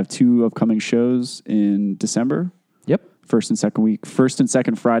that they have 2 upcoming shows in December. Yep. First and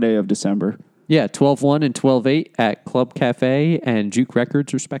second Friday of December. Yeah, 12/1 and 12/8 at Club Cafe and Juke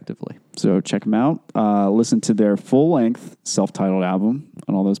Records, respectively. So check them out. Listen to their full-length self-titled album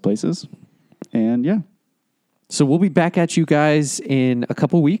on all those places. And yeah. So we'll be back at you guys in a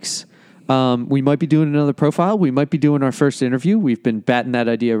couple weeks. We might be doing another profile. We might be doing our first interview. We've been batting that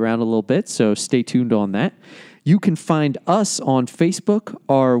idea around a little bit, so stay tuned on that. You can find us on Facebook.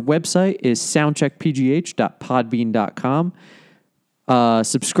 Our website is soundcheckpgh.podbean.com.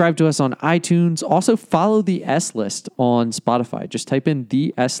 Subscribe to us on iTunes. Also follow the S List on Spotify. Just type in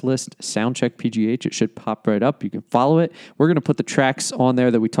the S List Soundcheck PGH. It should pop right up. You can follow it. We're going to put the tracks on there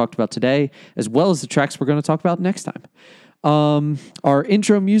that we talked about today, as well as the tracks we're going to talk about next time. Our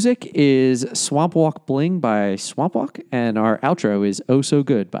intro music is Swamp Walk Bling by Swamp Walk, and our outro is Oh So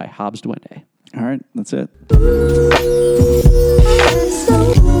Good by Hobbs Duende. All right, that's it.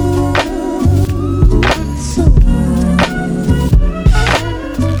 So